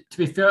 and to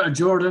be fair to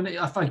Jordan,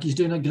 I think he's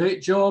doing a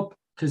great job,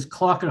 because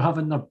Clark are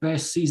having their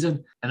best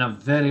season in a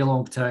very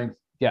long time.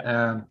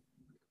 Yeah.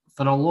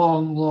 For a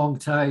long, long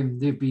time,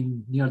 they've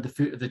been near the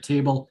foot of the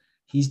table.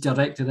 He's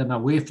directed them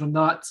away from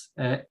that.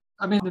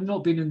 I mean, they've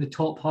not been in the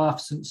top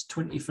half since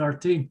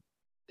 2013.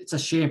 It's a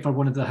shame for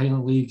one of the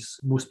Highland League's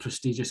most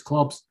prestigious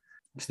clubs,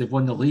 because they've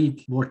won the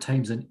league more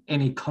times than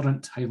any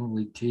current Highland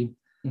League team,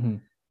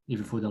 even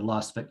before their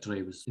last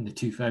victory was in the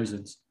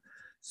 2000s.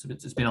 So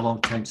it's been a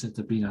long time since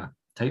they've been a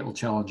title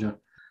challenger.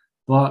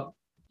 But,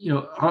 you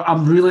know,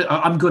 I'm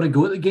going to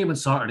go at the game on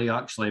Saturday,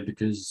 actually,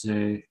 because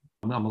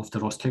I'm off to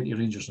Ross County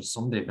Rangers on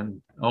Sunday,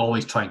 and I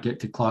always try and get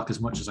to Clark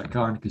as much as I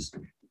can, because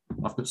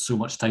I've got so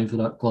much time for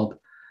that club.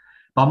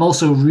 But I'm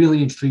also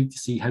really intrigued to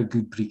see how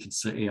good Brechin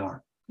City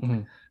are.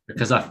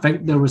 Because I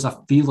think there was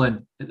a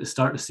feeling at the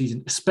start of the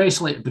season,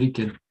 especially at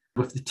Brechin,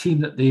 with the team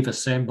that they've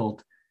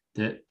assembled,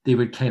 that they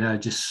would kind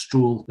of just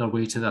stroll their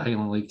way to the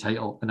Highland League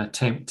title and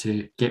attempt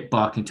to get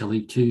back into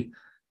League Two.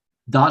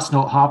 That's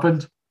not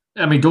happened.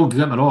 I mean, don't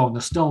get me wrong,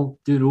 they're still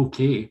doing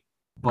okay,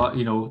 but,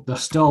 they're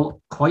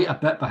still quite a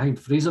bit behind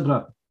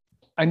Fraserburgh.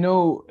 I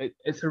know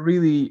it's a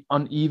really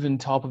uneven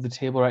top of the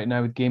table right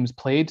now with games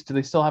played. Do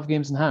they still have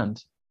games in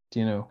hand? Do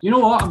you know? You know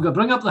what? I'm going to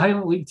bring up the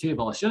Highland League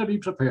table. I should have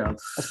been prepared.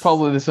 That's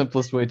probably the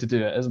simplest way to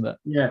do it, isn't it?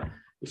 Yeah.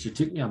 It should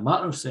take me a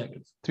matter of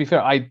seconds. To be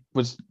fair, I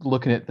was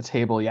looking at the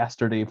table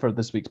yesterday for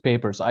this week's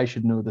paper, so I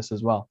should know this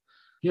as well.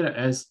 Here it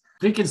is.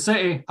 Brecon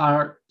City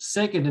are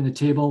second in the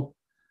table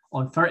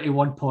on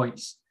 31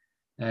 points.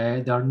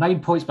 They are 9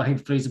 points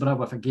behind Fraserburgh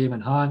with a game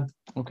in hand.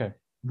 Okay.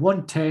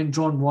 1-10,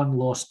 drawn 1,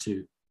 lost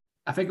 2.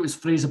 I think it was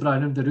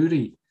Fraserburgh and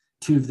Inverurie,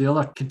 two of the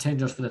other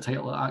contenders for the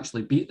title, that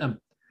actually beat them.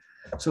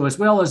 So as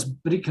well as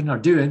Brecon are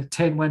doing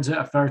 10 wins out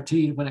of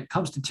 13, when it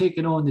comes to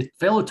taking on the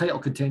fellow title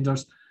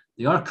contenders,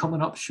 they are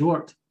coming up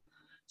short.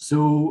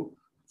 So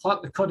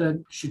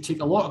Clackmacudden should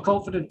take a lot of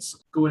confidence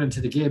going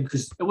into the game,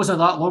 because it wasn't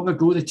that long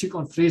ago they took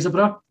on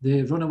Fraserburgh,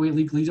 the runaway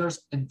league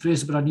leaders, and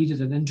Fraserburgh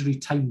needed an injury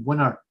time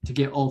winner to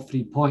get all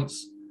 3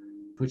 points,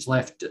 which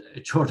left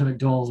Jordan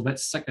McDonald a bit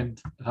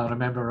sickened, if I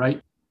remember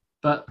right.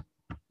 But,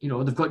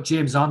 they've got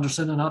James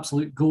Anderson, an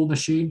absolute goal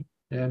machine,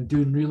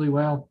 doing really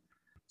well.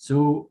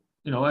 So,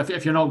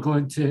 if you're not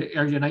going to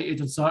Ayr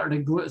United on Saturday,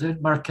 go to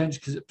Markinch,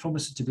 because it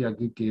promises to be a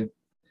good game.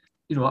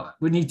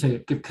 We need to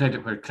give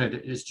credit where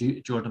credit is due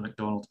to Jordan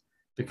McDonald,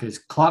 because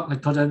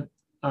Clackmacudden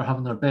are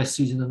having their best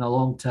season in a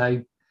long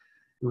time.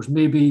 It was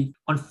maybe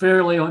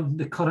unfairly on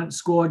the current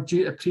squad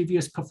due to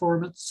previous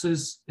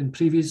performances in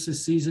previous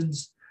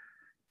seasons.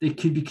 They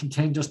could be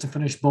contenders to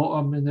finish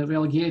bottom and they're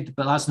relegated,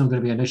 but that's not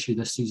going to be an issue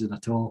this season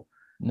at all.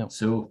 No.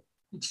 So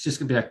it's just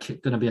going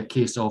to be a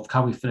case of,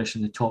 can we finish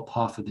in the top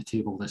half of the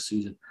table this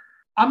season?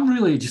 I'm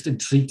really just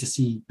intrigued to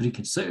see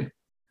Brecon City,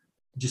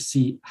 just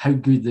see how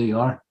good they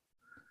are.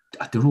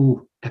 I don't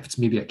know if it's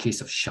maybe a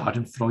case of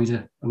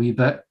Schadenfreude a wee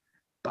bit,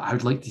 but I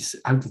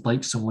would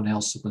like someone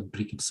else than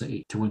Brecon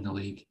City to win the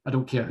league. I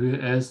don't care who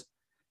it is.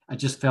 I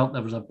just felt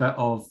there was a bit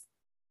of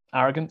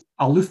arrogance,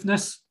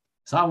 aloofness.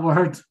 Is that a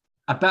word?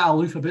 A bit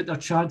aloof about their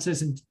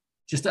chances, and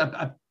just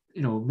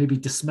maybe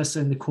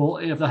dismissing the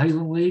quality of the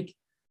Highland League.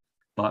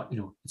 But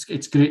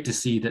it's great to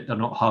see that they're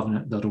not having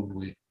it their own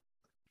way.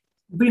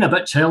 Being a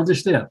bit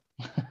childish there.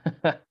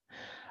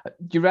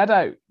 You read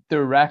out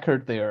their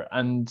record there,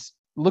 and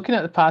looking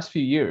at the past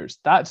few years,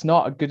 that's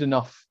not a good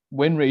enough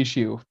win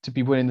ratio to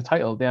be winning the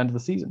title at the end of the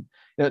season.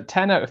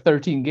 10 out of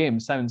 13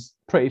 games sounds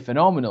pretty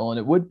phenomenal, and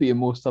it would be in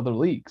most other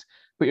leagues.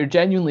 But you're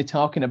genuinely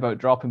talking about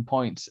dropping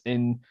points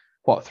in,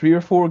 3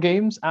 or 4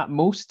 games at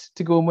most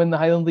to go and win the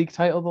Highland League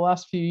title the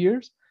last few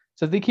years.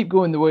 So if they keep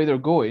going the way they're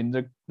going,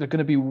 they're going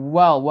to be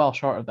well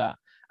short of that.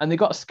 And they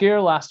got a scare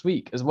last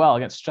week as well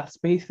against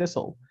Strathspey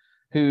Thistle,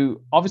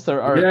 who obviously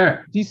are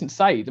a decent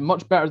side and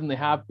much better than they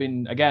have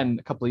been, again,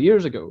 a couple of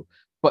years ago,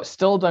 but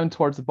still down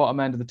towards the bottom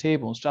end of the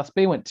table. And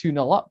Strathspey went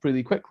 2-0 up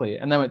really quickly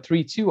and then went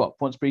 3-2 up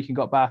once Brecon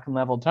got back in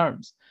level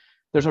terms.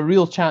 There's a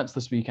real chance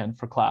this weekend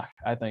for Clack,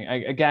 I think.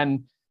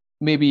 Again,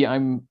 maybe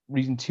I'm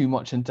reading too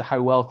much into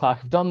how well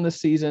Clack have done this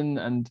season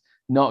and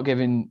not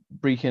giving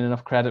Brecon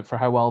enough credit for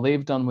how well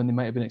they've done when they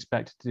might have been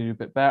expected to do a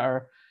bit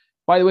better.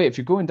 By the way, if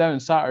you're going down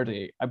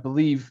Saturday, I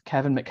believe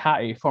Kevin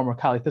McHattie, former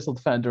Cali Thistle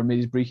defender, made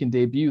his Brecon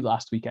debut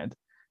last weekend.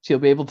 So you'll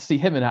be able to see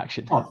him in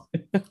action. Oh,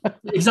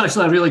 he's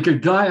actually a really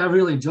good guy. I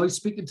really enjoyed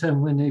speaking to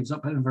him when he was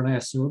up at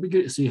Inverness, so it'll be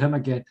good to see him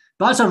again.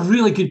 But that's a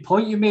really good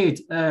point you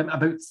made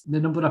about the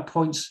number of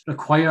points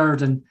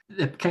required and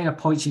the kind of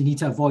points you need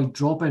to avoid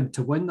dropping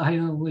to win the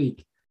Highland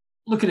League.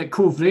 Looking at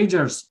Cove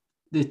Rangers,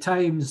 the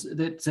times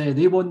that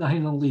they won the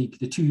Highland League,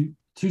 the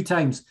two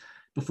times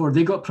before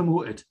they got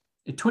promoted,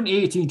 in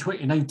 2018,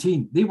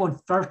 2019, they won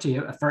 30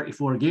 out of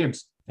 34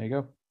 games. There you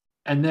go.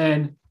 And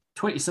then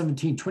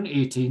 2017,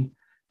 2018,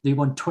 they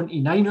won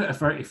 29 out of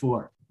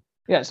 34.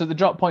 Yeah, so they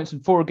dropped points in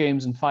 4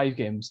 games and 5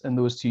 games in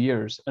those 2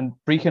 years, and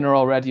Brecon are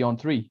already on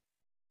 3.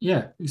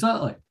 Yeah,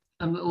 exactly.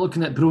 And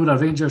looking at Brora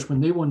Rangers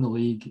when they won the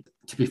league,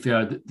 to be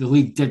fair, the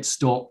league did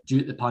stop due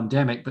to the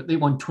pandemic, but they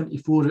won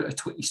 24 out of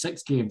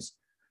 26 games.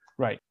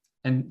 Right.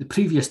 And the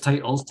previous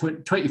titles,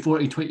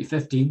 2014,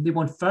 2015, they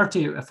won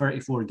 30 out of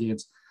 34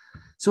 games.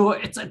 So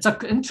it's an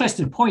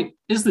interesting point.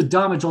 Is the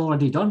damage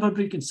already done by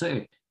Brecon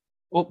City?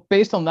 Well,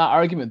 based on that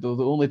argument, though,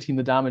 the only team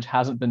the damage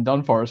hasn't been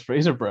done for is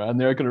Fraserburgh, and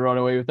they're going to run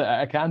away with it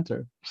at a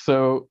canter.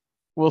 So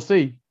we'll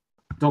see.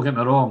 Don't get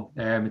me wrong.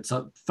 It's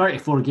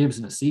 34 games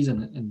in a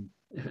season, and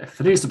if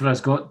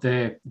Fraserburgh's got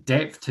the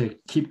depth to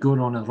keep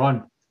going on a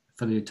run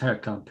for the entire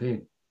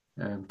campaign,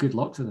 good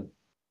luck to them.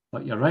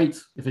 But you're right.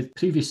 If it's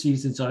previous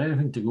seasons or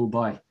anything to go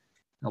by,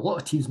 a lot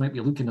of teams might be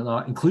looking at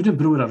that, including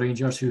Brora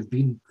Rangers, who have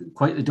been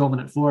quite the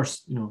dominant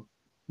force.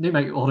 They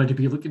might already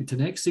be looking to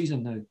next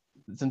season now.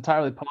 It's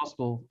entirely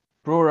possible.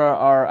 Brora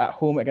are at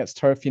home against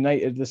Turf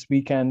United this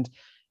weekend.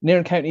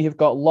 Nairn County have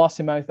got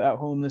Lossiemouth at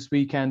home this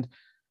weekend.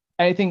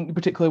 Anything you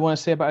particularly want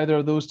to say about either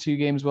of those 2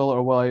 games, Will,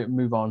 or will I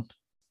move on?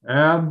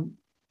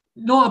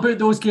 Not about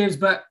those games,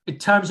 but in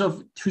terms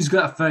of who's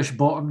got a finish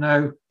bottom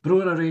now,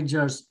 Brora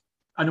Rangers,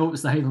 I know it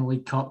was the Highland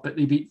League Cup, but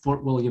they beat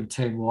Fort William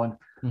 10-1.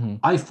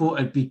 I thought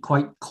it'd be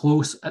quite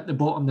close at the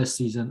bottom this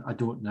season. I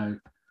don't know.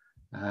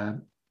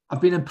 I've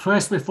been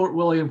impressed with Fort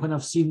William when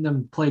I've seen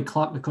them play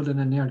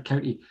Clackmacudden and Nairn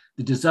County.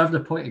 They deserved a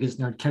point against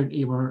Nairn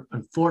County. We're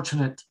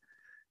unfortunate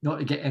not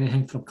to get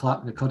anything from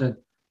Clackmacudden.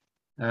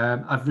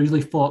 I've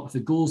really thought with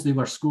the goals they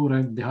were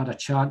scoring, they had a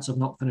chance of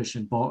not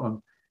finishing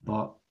bottom,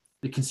 but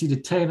they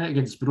conceded 10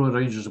 against Brora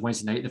Rangers on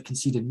Wednesday night. They've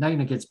conceded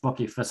 9 against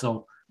Buckie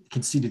Thistle,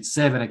 conceded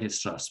 7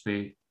 against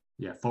Strathspey.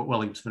 Yeah, Fort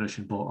William's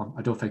finishing bottom.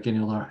 I don't think any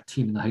other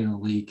team in the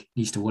Highland League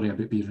needs to worry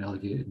about being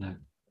relegated now.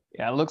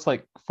 Yeah, it looks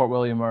like Fort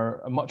William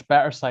are a much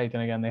better side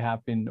than, again, they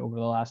have been over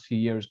the last few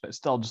years, but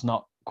still just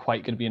not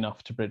quite going to be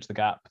enough to bridge the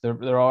gap.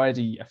 They're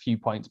already a few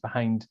points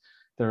behind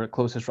their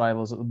closest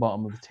rivals at the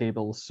bottom of the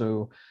table,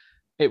 so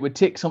it would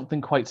take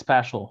something quite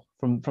special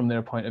from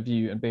their point of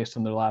view and based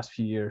on their last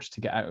few years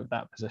to get out of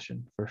that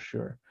position, for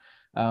sure.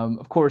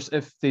 Of course,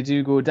 if they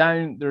do go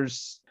down,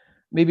 there's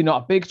maybe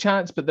not a big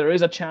chance, but there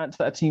is a chance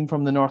that a team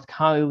from the North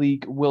Cali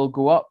League will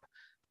go up.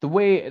 The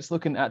way it's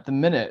looking at the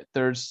minute,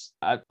 there's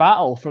a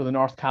battle for the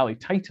North Cali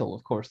title,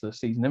 of course, this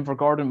season.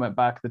 Invergordon went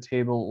back to the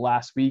table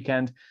last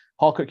weekend.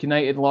 Falkirk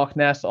United, Loch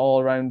Ness,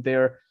 all around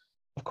there.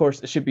 Of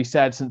course, it should be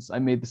said, since I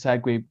made the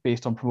segue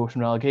based on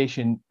promotion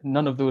relegation,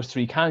 none of those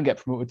three can get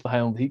promoted to the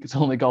Highland League. It's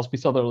only Gosby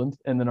Sutherland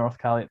in the North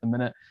Cali at the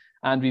minute.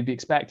 And we'd be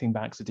expecting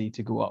Bankside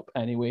to go up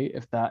anyway,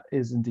 if that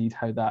is indeed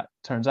how that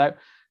turns out.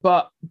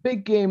 But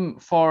big game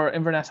for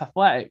Inverness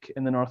Athletic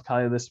in the North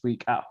Cali this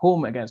week at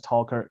home against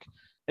Falkirk.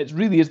 It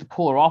really is the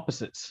polar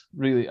opposites,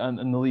 really,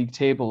 in the league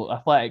table.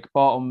 Athletic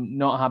bottom,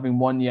 not having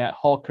won yet.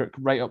 Falkirk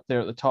right up there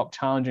at the top,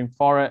 challenging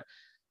for it.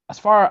 As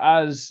far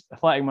as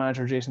Athletic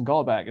manager Jason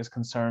Golobeck is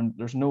concerned,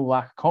 there's no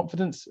lack of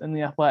confidence in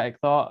the Athletic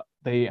thought.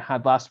 They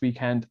had last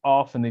weekend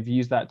off, and they've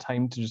used that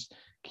time to just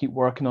keep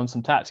working on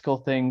some tactical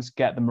things,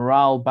 get the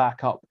morale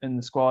back up in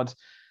the squad.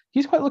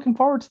 He's quite looking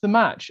forward to the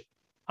match.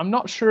 I'm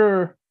not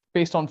sure,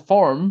 based on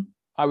form,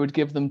 I would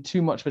give them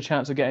too much of a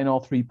chance of getting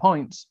all 3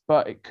 points,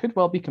 but it could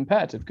well be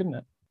competitive, couldn't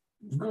it?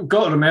 You've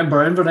got to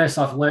remember, Inverness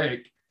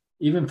Athletic,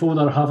 even though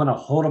they're having a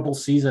horrible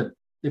season,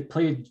 they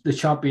played the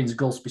champions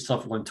Gosby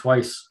Sutherland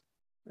twice,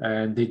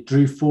 and they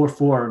drew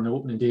 4-4 on the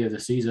opening day of the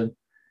season,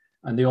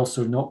 and they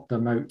also knocked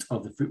them out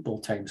of the Football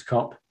Times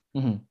Cup.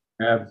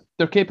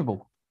 They're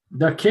capable.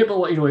 They're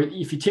capable. You know,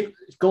 if you take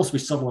Gosby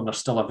Sutherland, they're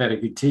still a very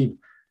good team.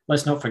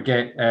 Let's not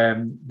forget,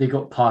 they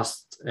got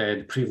past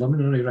the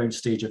preliminary round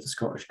stage of the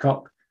Scottish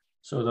Cup,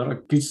 so they're a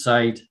good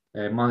side,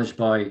 managed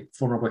by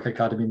former Wick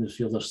Academy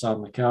midfielder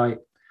Sam Mackay,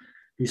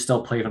 who's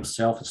still playing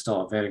himself and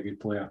still a very good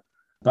player.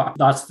 But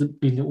that's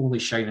been the only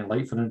shining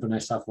light for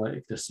Inverness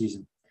Athletic this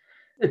season.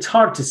 It's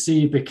hard to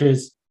see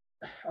because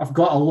I've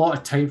got a lot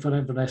of time for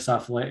Inverness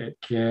Athletic.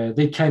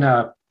 They kind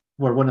of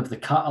were one of the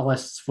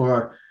catalysts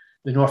for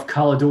the North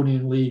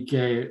Caledonian League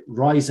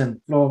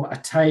rising from a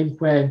time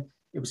when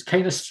it was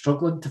kind of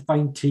struggling to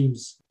find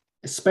teams,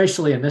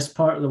 especially in this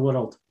part of the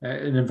world,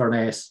 in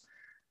Inverness,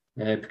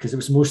 because it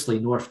was mostly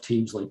North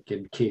teams like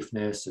in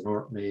Caithness and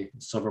Orkney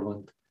and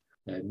Sutherland,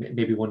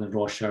 maybe one in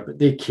Ross-shire, but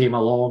they came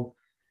along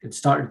and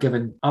started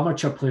giving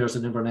amateur players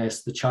in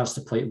Inverness the chance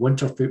to play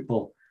winter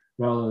football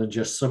rather than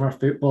just summer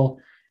football.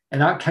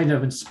 And that kind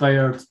of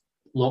inspired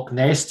Loch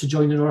Ness to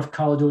join the North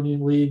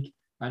Caledonian League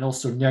and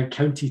also Nairn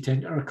County to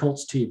enter a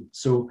Colts team.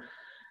 So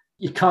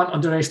you can't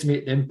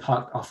underestimate the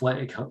impact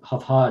Athletic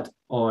have had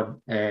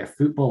on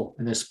football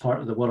in this part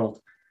of the world,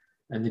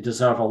 and they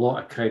deserve a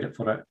lot of credit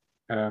for it.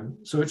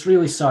 So it's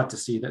really sad to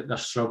see that they're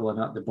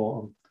struggling at the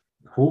bottom.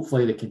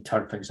 Hopefully they can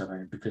turn things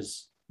around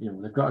because, you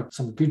know, they've got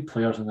some good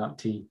players in that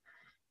team.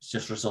 It's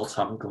just results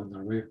haven't gone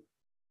their way.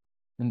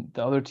 And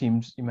the other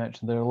teams you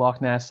mentioned there, Loch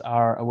Ness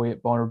are away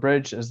at Bonner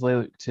Bridge as they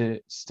look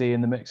to stay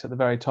in the mix at the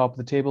very top of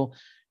the table.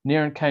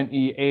 Nairn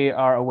County A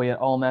are away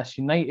at Allness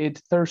United.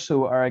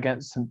 Thurso are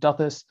against St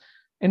Duthas.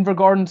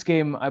 Invergordon's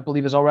game, I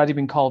believe, has already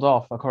been called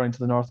off, according to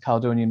the North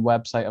Caledonian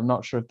website. I'm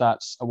not sure if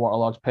that's a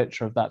waterlogged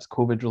pitch or if that's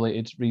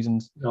COVID-related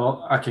reasons.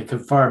 No, I can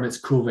confirm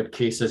it's COVID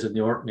cases in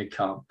the Orkney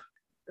camp.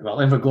 Well,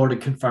 Invergordon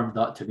confirmed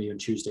that to me on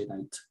Tuesday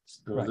night.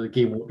 So right. The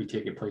game won't be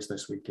taking place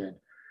this weekend.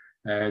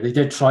 They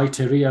did try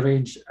to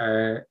rearrange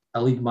a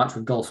league match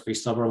with Gosby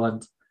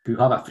Sutherland, who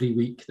have a free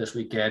week this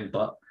weekend,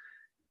 but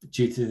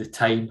due to the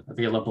time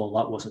available,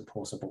 that wasn't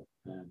possible.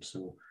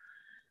 So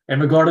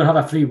Invergordon have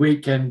a free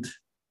week and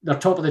they're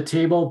top of the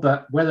table,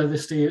 but whether they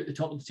stay at the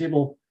top of the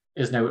table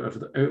is now out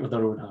of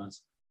their own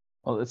hands.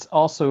 Well, it's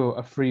also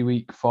a free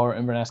week for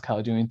Inverness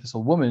Caledonian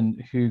Thistle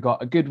Women, who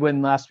got a good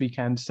win last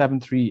weekend,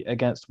 7-3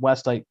 against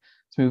Westlight,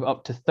 to move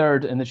up to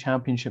third in the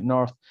Championship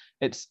North.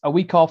 It's a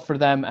week off for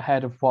them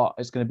ahead of what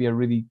is going to be a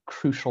really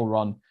crucial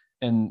run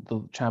in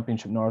the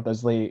Championship North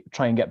as they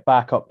try and get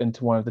back up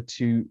into one of the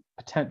two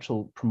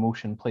potential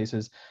promotion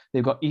places.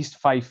 They've got East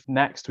Fife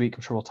next week.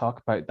 I'm sure we'll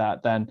talk about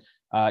that then.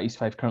 East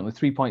Fife currently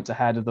 3 points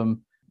ahead of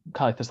them.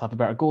 Cali Thistle have a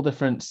better goal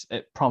difference.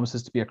 It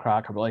promises to be a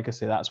cracker, but like I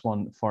say, that's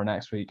one for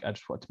next week. I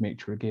just wanted to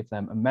make sure I gave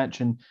them a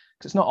mention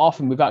because it's not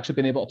often we've actually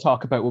been able to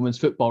talk about women's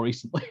football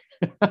recently.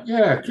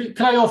 Yeah,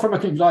 can I offer my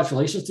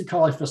congratulations to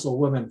Cali Thistle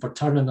women for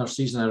turning their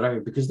season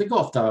around because they got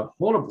off to a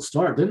horrible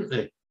start, didn't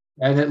they?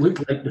 And it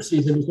looked like the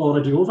season was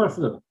already over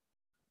for them.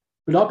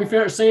 Would that be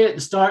fair to say at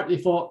the start they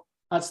thought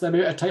that's the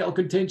amount of title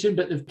contention,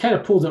 but they've kind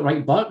of pulled it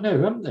right back now,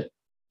 haven't they?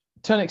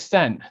 To an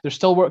extent, there's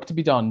still work to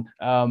be done.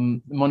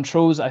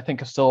 Montrose, I think,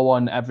 have still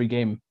won every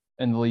game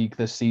in the league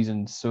this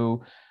season.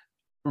 So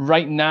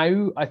right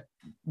now, I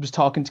was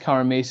talking to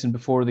Karen Mason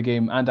before the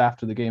game and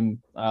after the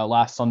game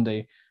last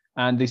Sunday,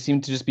 and they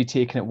seem to just be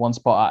taking it one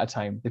spot at a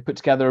time. They put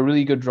together a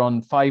really good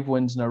run, 5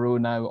 wins in a row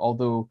now,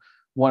 although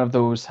one of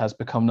those has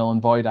become null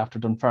and void after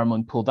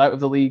Dunfermline pulled out of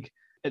the league.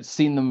 It's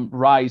seen them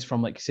rise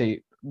from, like you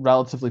say,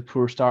 relatively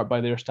poor start by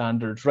their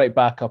standards, right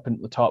back up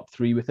into the top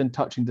 3, within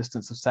touching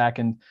distance of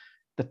second.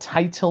 The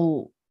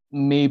title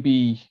may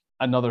be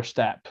another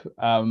step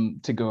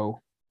to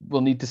go.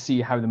 We'll need to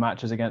see how the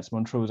matches against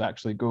Montrose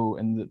actually go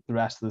in the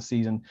rest of the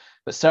season.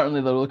 But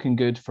certainly they're looking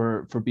good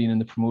for being in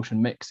the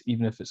promotion mix,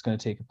 even if it's going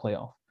to take a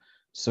playoff.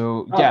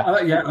 So, yeah.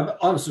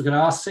 I was going to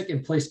ask,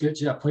 second place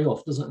gets you a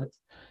playoff, doesn't it?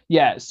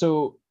 Yeah,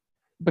 so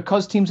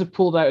because teams have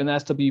pulled out in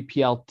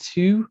SWPL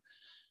 2,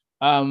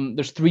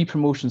 there's 3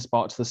 promotion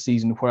spots this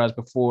season, whereas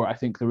before I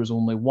think there was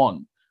only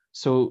 1.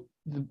 So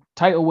the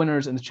title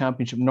winners in the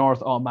Championship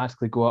North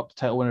automatically go up. The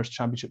title winners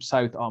Championship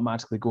South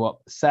automatically go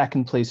up.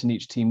 Second place in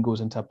each team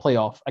goes into a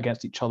playoff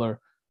against each other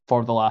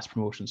for the last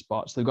promotion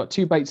spot. So they've got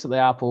 2 bites at the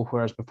apple,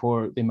 whereas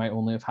before they might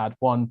only have had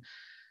 1.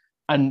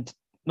 And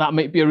that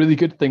might be a really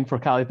good thing for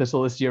Caley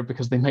Thistle this year,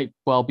 because they might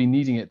well be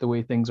needing it the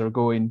way things are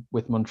going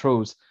with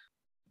Montrose.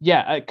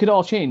 Yeah, it could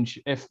all change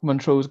if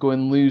Montrose go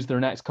and lose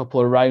their next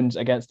couple of rounds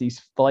against the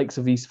likes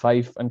of East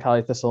Fife and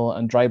Caley Thistle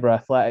and Dryburgh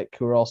Athletic,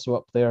 who are also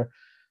up there.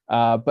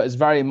 But it's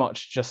very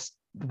much just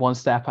one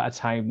step at a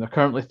time. They're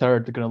currently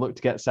 3rd. They're going to look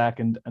to get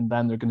 2nd, and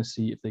then they're going to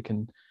see if they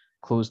can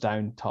close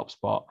down top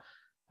spot.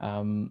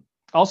 I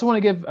also want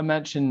to give a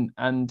mention,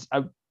 and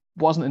I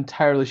wasn't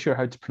entirely sure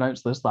how to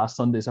pronounce this last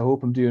Sunday, so I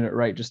hope I'm doing it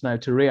right just now,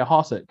 to Rhea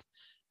Hosick,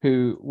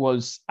 who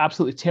was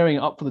absolutely tearing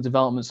it up for the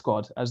development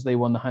squad as they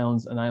won the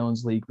Highlands and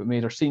Islands League, but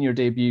made her senior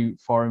debut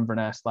for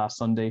Inverness last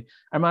Sunday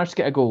and managed to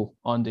get a goal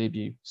on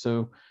debut.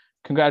 So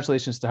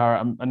congratulations to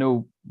her. I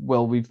know,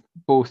 Will, we've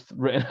both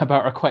written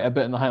about her quite a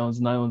bit in the Highlands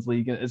and Islands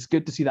League, and it's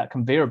good to see that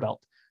conveyor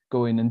belt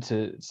going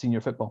into senior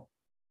football.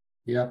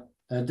 Yeah,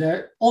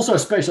 and also a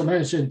special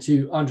mention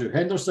to Andrew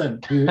Henderson,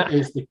 who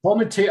is the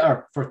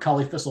commentator for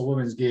Caley Thistle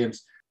women's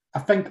games. I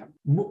think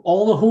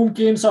all the home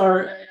games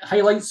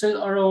highlights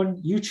are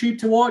on YouTube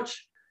to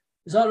watch.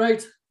 Is that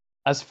right?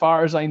 As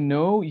far as I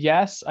know,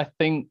 yes. I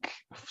think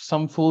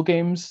some full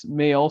games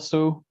may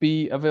also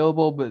be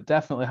available, but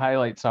definitely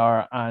highlights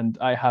are. And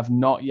I have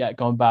not yet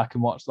gone back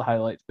and watched the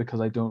highlights because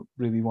I don't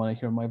really want to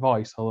hear my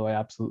voice, although I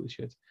absolutely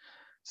should.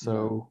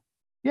 So,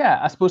 yeah,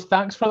 I suppose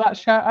thanks for that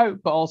shout out,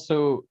 but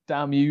also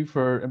damn you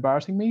for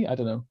embarrassing me. I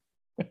don't know.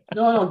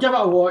 No, give it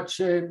a watch,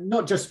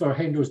 not just for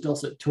Hendo's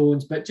dulcet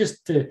tones, but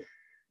just to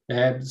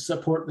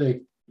support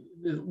the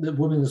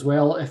women as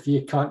well if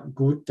you can't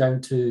go down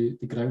to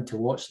the ground to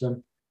watch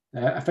them.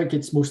 I think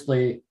it's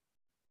mostly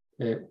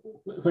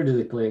where do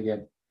they play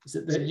again?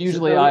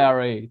 Usually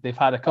IRA. They've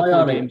had a couple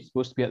of games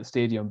supposed to be at the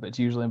stadium, but it's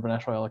usually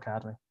Inverness Royal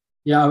Academy.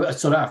 Yeah,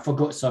 sorry, I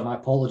forgot some. My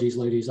apologies,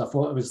 ladies. I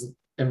thought it was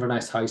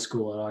Inverness High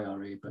School or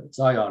IRA, but it's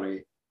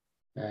IRA.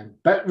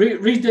 But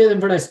read the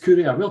Inverness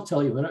Courier. We'll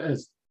tell you where it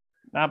is.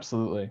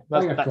 Absolutely.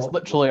 That's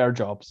literally our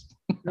jobs.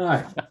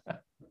 Right.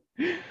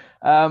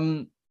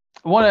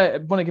 I want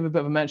to give a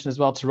bit of a mention as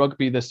well to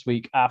rugby this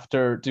week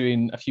after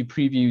doing a few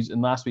previews in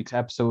last week's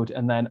episode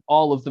and then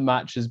all of the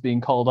matches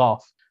being called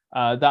off.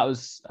 That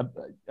was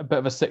a bit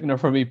of a sickener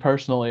for me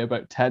personally.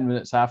 About 10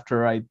 minutes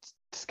after I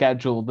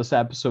scheduled this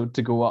episode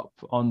to go up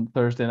on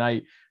Thursday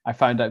night, I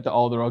found out that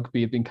all the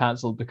rugby had been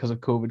cancelled because of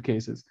COVID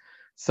cases.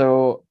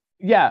 So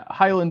yeah,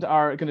 Highland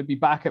are going to be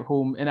back at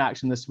home in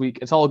action this week.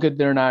 It's all good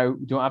there now.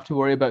 We don't have to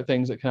worry about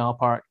things at Canal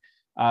Park.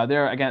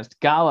 They're against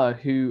Gala,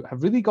 who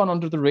have really gone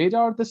under the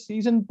radar this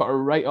season, but are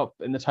right up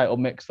in the title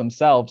mix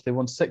themselves. They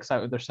won 6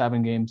 out of their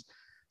 7 games.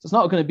 So it's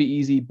not going to be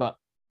easy, but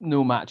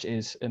no match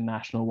is in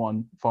National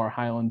 1 for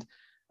Highland.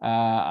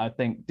 I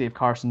think Dave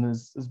Carson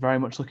is very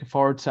much looking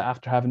forward to,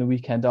 after having a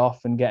weekend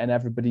off and getting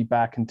everybody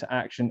back into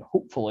action,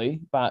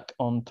 hopefully back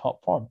on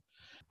top form.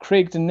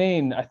 Craig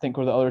Denane, I think,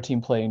 were the other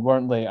team playing,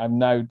 weren't they? I'm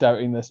now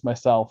doubting this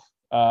myself.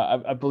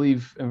 I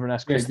believe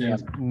Inverness Craig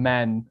Denane's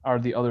men are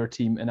the other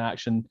team in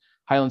action.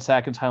 Highland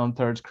seconds, Highland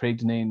thirds, Craig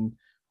Denane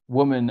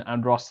women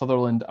and Ross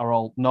Sutherland are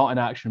all not in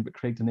action, but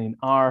Craig Denane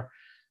are.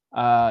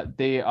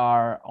 They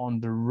are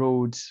on the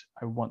road,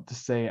 I want to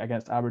say,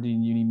 against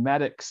Aberdeen Uni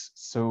Medics.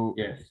 So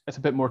It's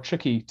a bit more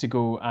tricky to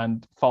go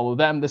and follow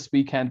them this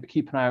weekend, but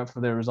keep an eye out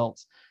for their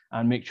results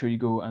and make sure you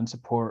go and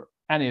support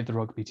any of the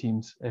rugby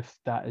teams, if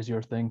that is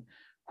your thing,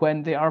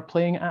 when they are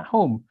playing at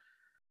home.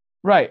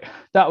 Right,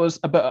 that was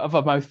a bit of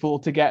a mouthful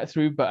to get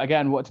through, but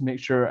again, wanted to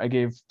make sure I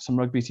gave some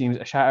rugby teams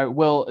a shout out.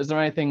 Will, is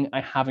there anything I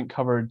haven't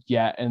covered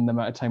yet in the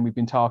amount of time we've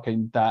been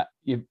talking that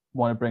you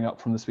want to bring up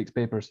from this week's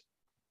papers?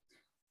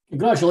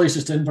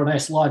 Congratulations to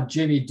Inverness lad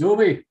Jamie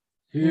Dobie,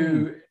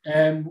 who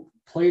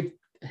played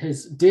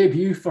his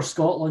debut for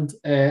Scotland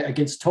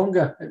against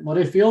Tonga at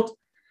Murrayfield.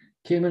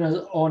 came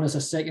on as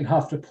a second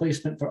half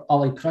replacement for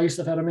Ali Price,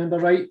 if I remember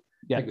right.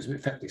 Yeah. I think it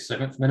was about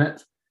 57th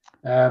minute.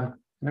 And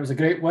it was a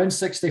great win,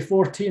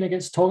 60-14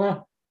 against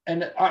Tonga.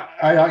 And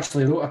I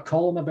actually wrote a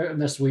column about him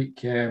this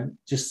week,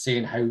 just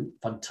saying how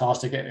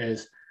fantastic it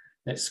is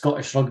that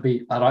Scottish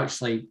rugby are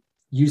actually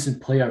using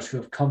players who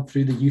have come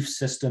through the youth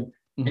system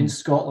in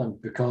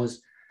Scotland,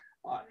 because,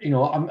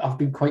 I've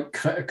been quite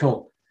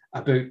critical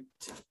about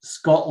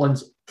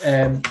Scotland's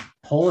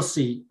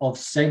policy of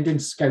sending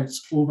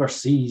scouts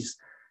overseas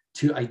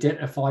to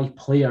identify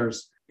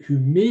players who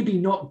may be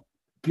not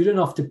good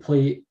enough to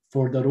play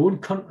for their own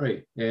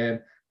country,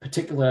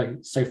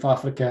 particularly South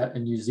Africa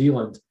and New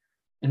Zealand,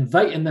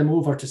 inviting them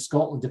over to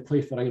Scotland to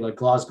play for either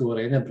Glasgow or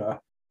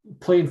Edinburgh,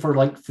 playing for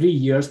like 3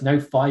 years, now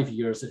 5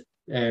 years,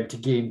 to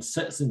gain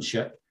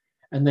citizenship,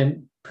 and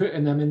then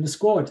putting them in the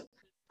squad.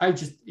 I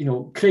just,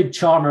 Craig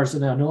Chalmers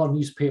in another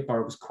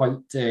newspaper was quite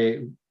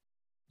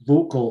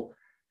vocal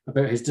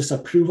about his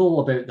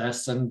disapproval about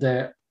this, and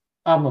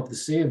I'm of the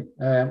same.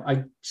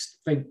 I just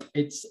think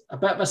it's a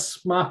bit of a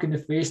smack in the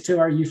face to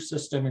our youth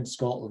system in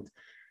Scotland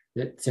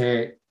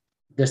that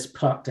this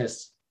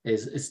practice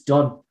is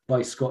done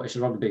by Scottish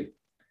rugby.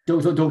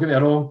 Don't get me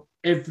wrong.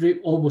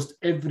 Almost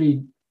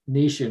every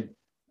nation,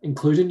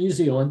 including New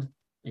Zealand,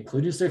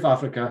 including South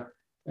Africa,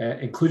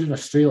 including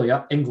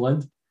Australia,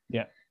 England,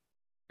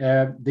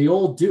 they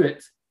all do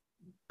it,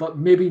 but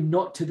maybe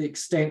not to the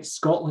extent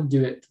Scotland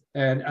do it.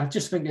 And I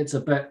just think it's a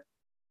bit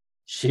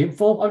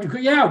shameful. I'll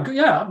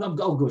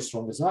go as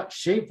strong as that.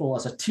 Shameful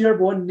as a tier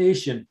 1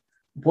 nation,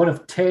 one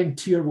of 10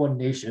 tier 1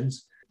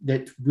 nations,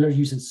 that we're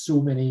using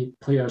so many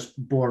players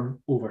born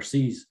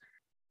overseas.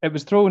 It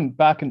was thrown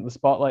back into the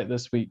spotlight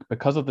this week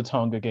because of the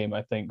Tonga game,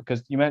 I think,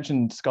 because you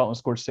mentioned Scotland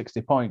scored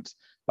 60 points,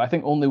 but I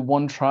think only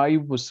one try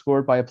was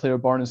scored by a player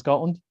born in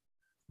Scotland.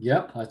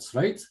 Yep, that's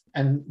right.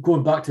 And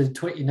going back to the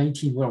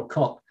 2019 World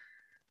Cup,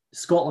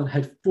 Scotland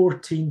had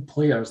 14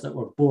 players that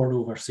were born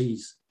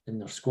overseas in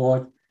their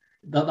squad.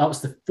 That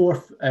was the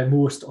fourth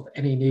most of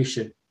any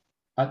nation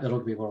at the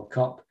Rugby World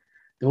Cup.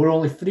 There were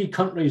only 3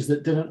 countries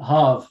that didn't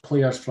have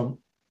players from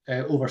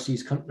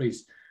overseas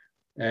countries.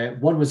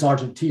 One was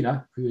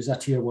Argentina, who is a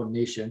tier 1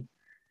 nation,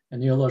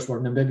 and the others were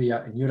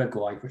Namibia and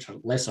Uruguay, which are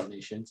lesser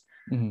nations.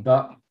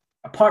 But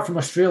apart from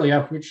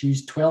Australia, which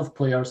used 12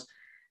 players,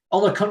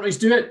 other countries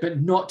do it,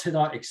 but not to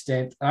that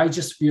extent. I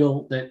just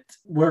feel that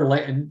we're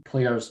letting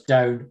players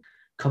down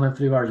coming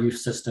through our youth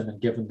system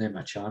and giving them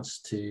a chance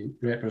to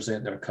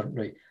represent their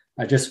country.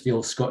 I just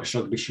feel Scottish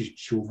rugby should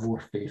show more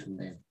faith in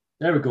them.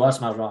 There we go.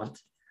 That's my rant.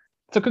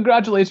 So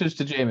congratulations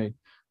to Jamie.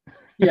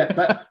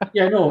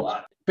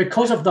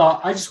 Because of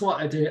that, I just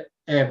wanted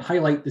to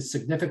highlight the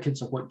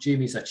significance of what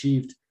Jamie's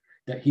achieved,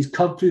 that he's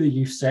come through the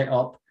youth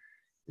setup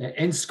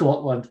in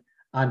Scotland,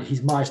 and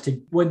he's managed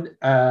to win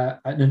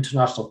an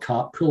international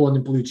cap, pull on the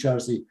blue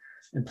jersey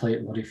and play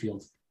at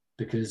Murrayfield,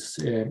 because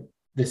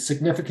the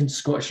significance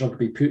Scottish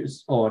rugby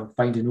puts on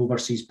finding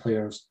overseas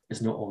players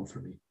is not on for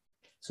me.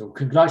 So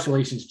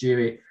congratulations,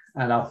 Jamie,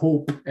 and I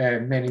hope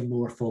many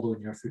more follow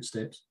in your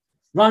footsteps.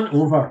 Rant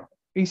over.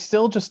 He's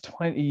still just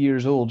 20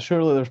 years old.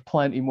 Surely there's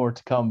plenty more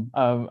to come.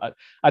 I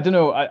don't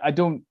know. I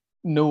don't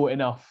know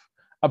enough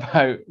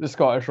about the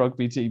Scottish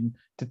rugby team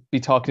to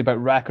be talking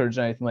about records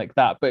or anything like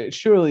that, but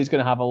surely he's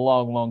going to have a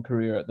long, long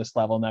career at this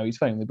level now. He's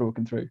finally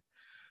broken through.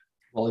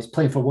 Well, he's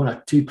playing for one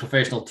or two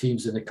professional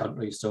teams in the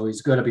country, so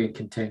he's going to be in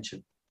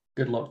contention.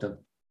 Good luck to him.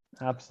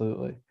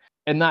 Absolutely.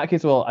 In that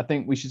case, well, I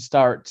think we should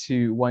start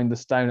to wind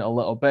this down a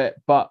little bit.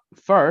 But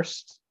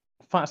first,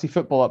 fantasy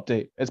football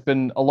update. It's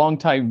been a long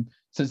time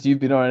since you've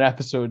been on an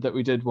episode that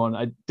we did one.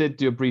 I did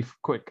do a brief,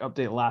 quick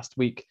update last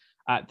week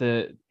at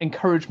the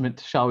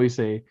encouragement, shall we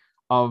say,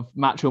 of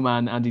Macho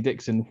Man Andy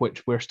Dixon,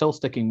 which we're still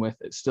sticking with.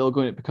 It's still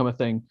going to become a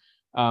thing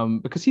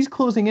because he's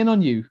closing in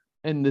on you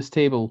in this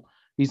table.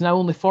 He's now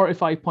only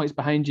 45 points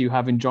behind you,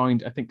 having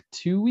joined, I think,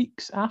 2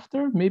 weeks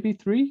after, maybe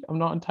 3. I'm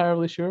not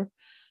entirely sure.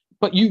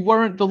 But you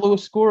weren't the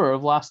lowest scorer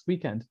of last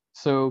weekend.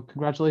 So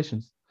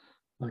congratulations.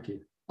 Thank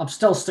you. I'm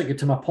still sticking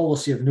to my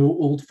policy of no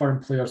old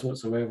firm players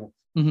whatsoever.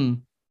 Mm-hmm.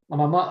 I'm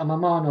a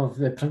man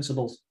of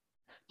principles.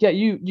 Yeah,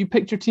 you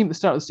picked your team at the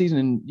start of the season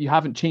and you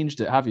haven't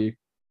changed it, have you?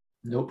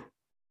 Nope.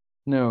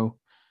 No.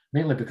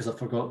 Mainly because I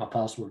forgot my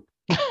password.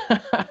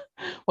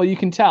 Well, you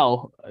can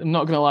tell, I'm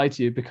not going to lie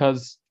to you,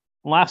 because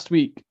last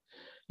week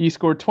you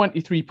scored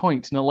 23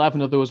 points and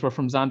 11 of those were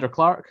from Xander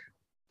Clark.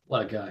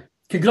 What a guy.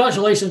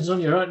 Congratulations on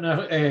your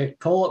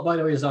call-up, by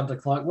the way,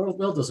 Xander Clark.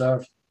 Well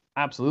deserved.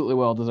 Absolutely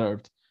well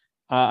deserved.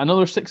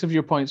 Another 6 of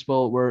your points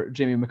were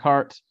Jamie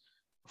McCart.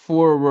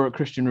 4 were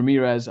Christian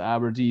Ramirez at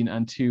Aberdeen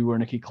and 2 were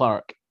Nicky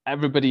Clark.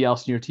 Everybody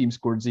else in your team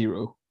scored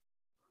 0.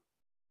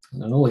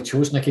 And I only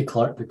chose Nicky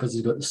Clark because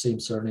he's got the same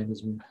surname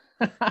as me.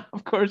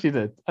 Of course you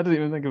did. I didn't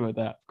even think about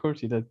that. Of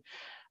course you did.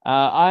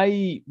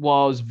 I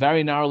was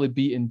very narrowly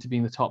beaten to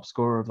being the top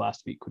scorer of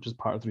last week, which is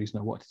part of the reason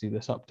I wanted to do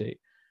this update.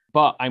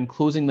 But I'm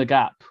closing the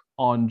gap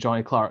on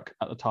Johnny Clark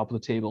at the top of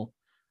the table.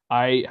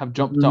 I have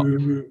jumped up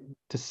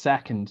to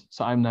second,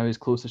 so I'm now his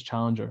closest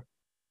challenger.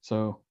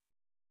 So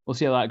We'll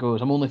see how that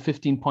goes. I'm only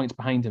 15 points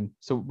behind him.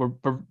 So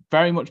we're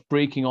very much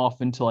breaking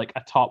off into like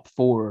a top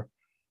 4,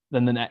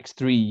 then the next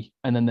 3,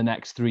 and then the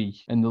next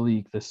 3 in the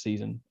league this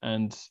season.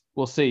 And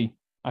we'll see.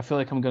 I feel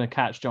like I'm going to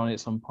catch Johnny at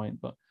some point,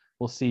 but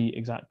we'll see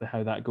exactly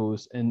how that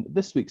goes in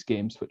this week's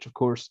games, which of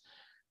course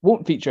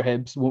won't feature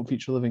Hibs, won't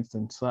feature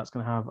Livingston. So that's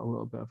going to have a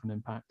little bit of an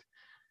impact.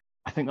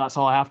 I think that's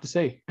all I have to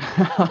say,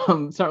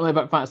 certainly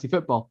about fantasy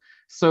football.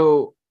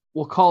 So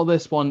we'll call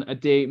this one a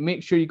day.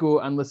 Make sure you go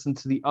and listen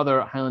to the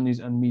other Highland News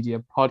and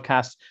Media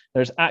podcasts.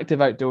 There's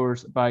Active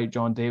Outdoors by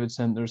John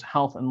Davidson. There's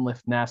Health and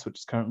Lift Nest, which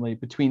is currently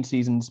between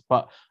seasons,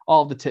 but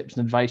all of the tips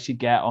and advice you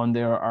get on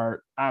there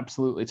are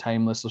absolutely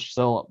timeless. They're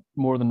still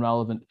more than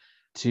relevant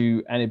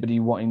to anybody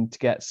wanting to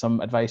get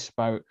some advice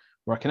about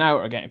working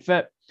out or getting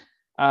fit.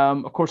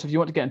 Of course, if you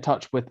want to get in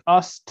touch with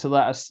us to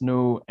let us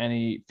know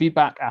any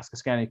feedback, ask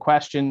us any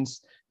questions,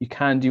 you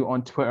can do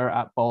on Twitter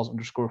at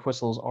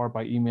balls_whistles or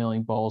by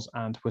emailing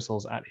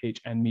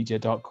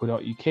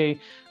ballsandwhistles@hnmedia.co.uk.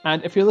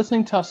 And if you're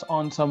listening to us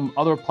on some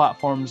other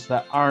platforms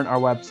that aren't our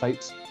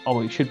websites,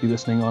 although you should be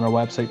listening on our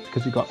website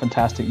because we've got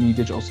fantastic new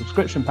digital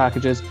subscription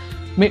packages,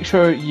 make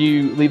sure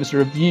you leave us a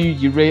review,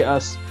 you rate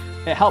us.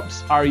 It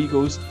helps our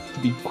egos, to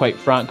be quite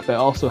frank, but it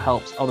also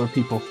helps other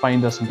people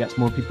find us and gets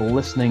more people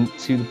listening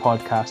to the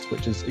podcast,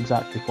 which is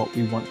exactly what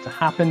we want to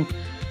happen.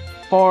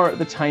 For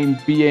the time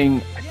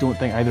being, I don't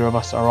think either of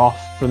us are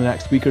off for the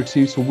next week or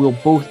two, so we'll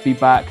both be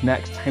back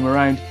next time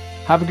around.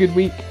 Have a good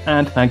week,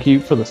 and thank you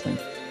for listening.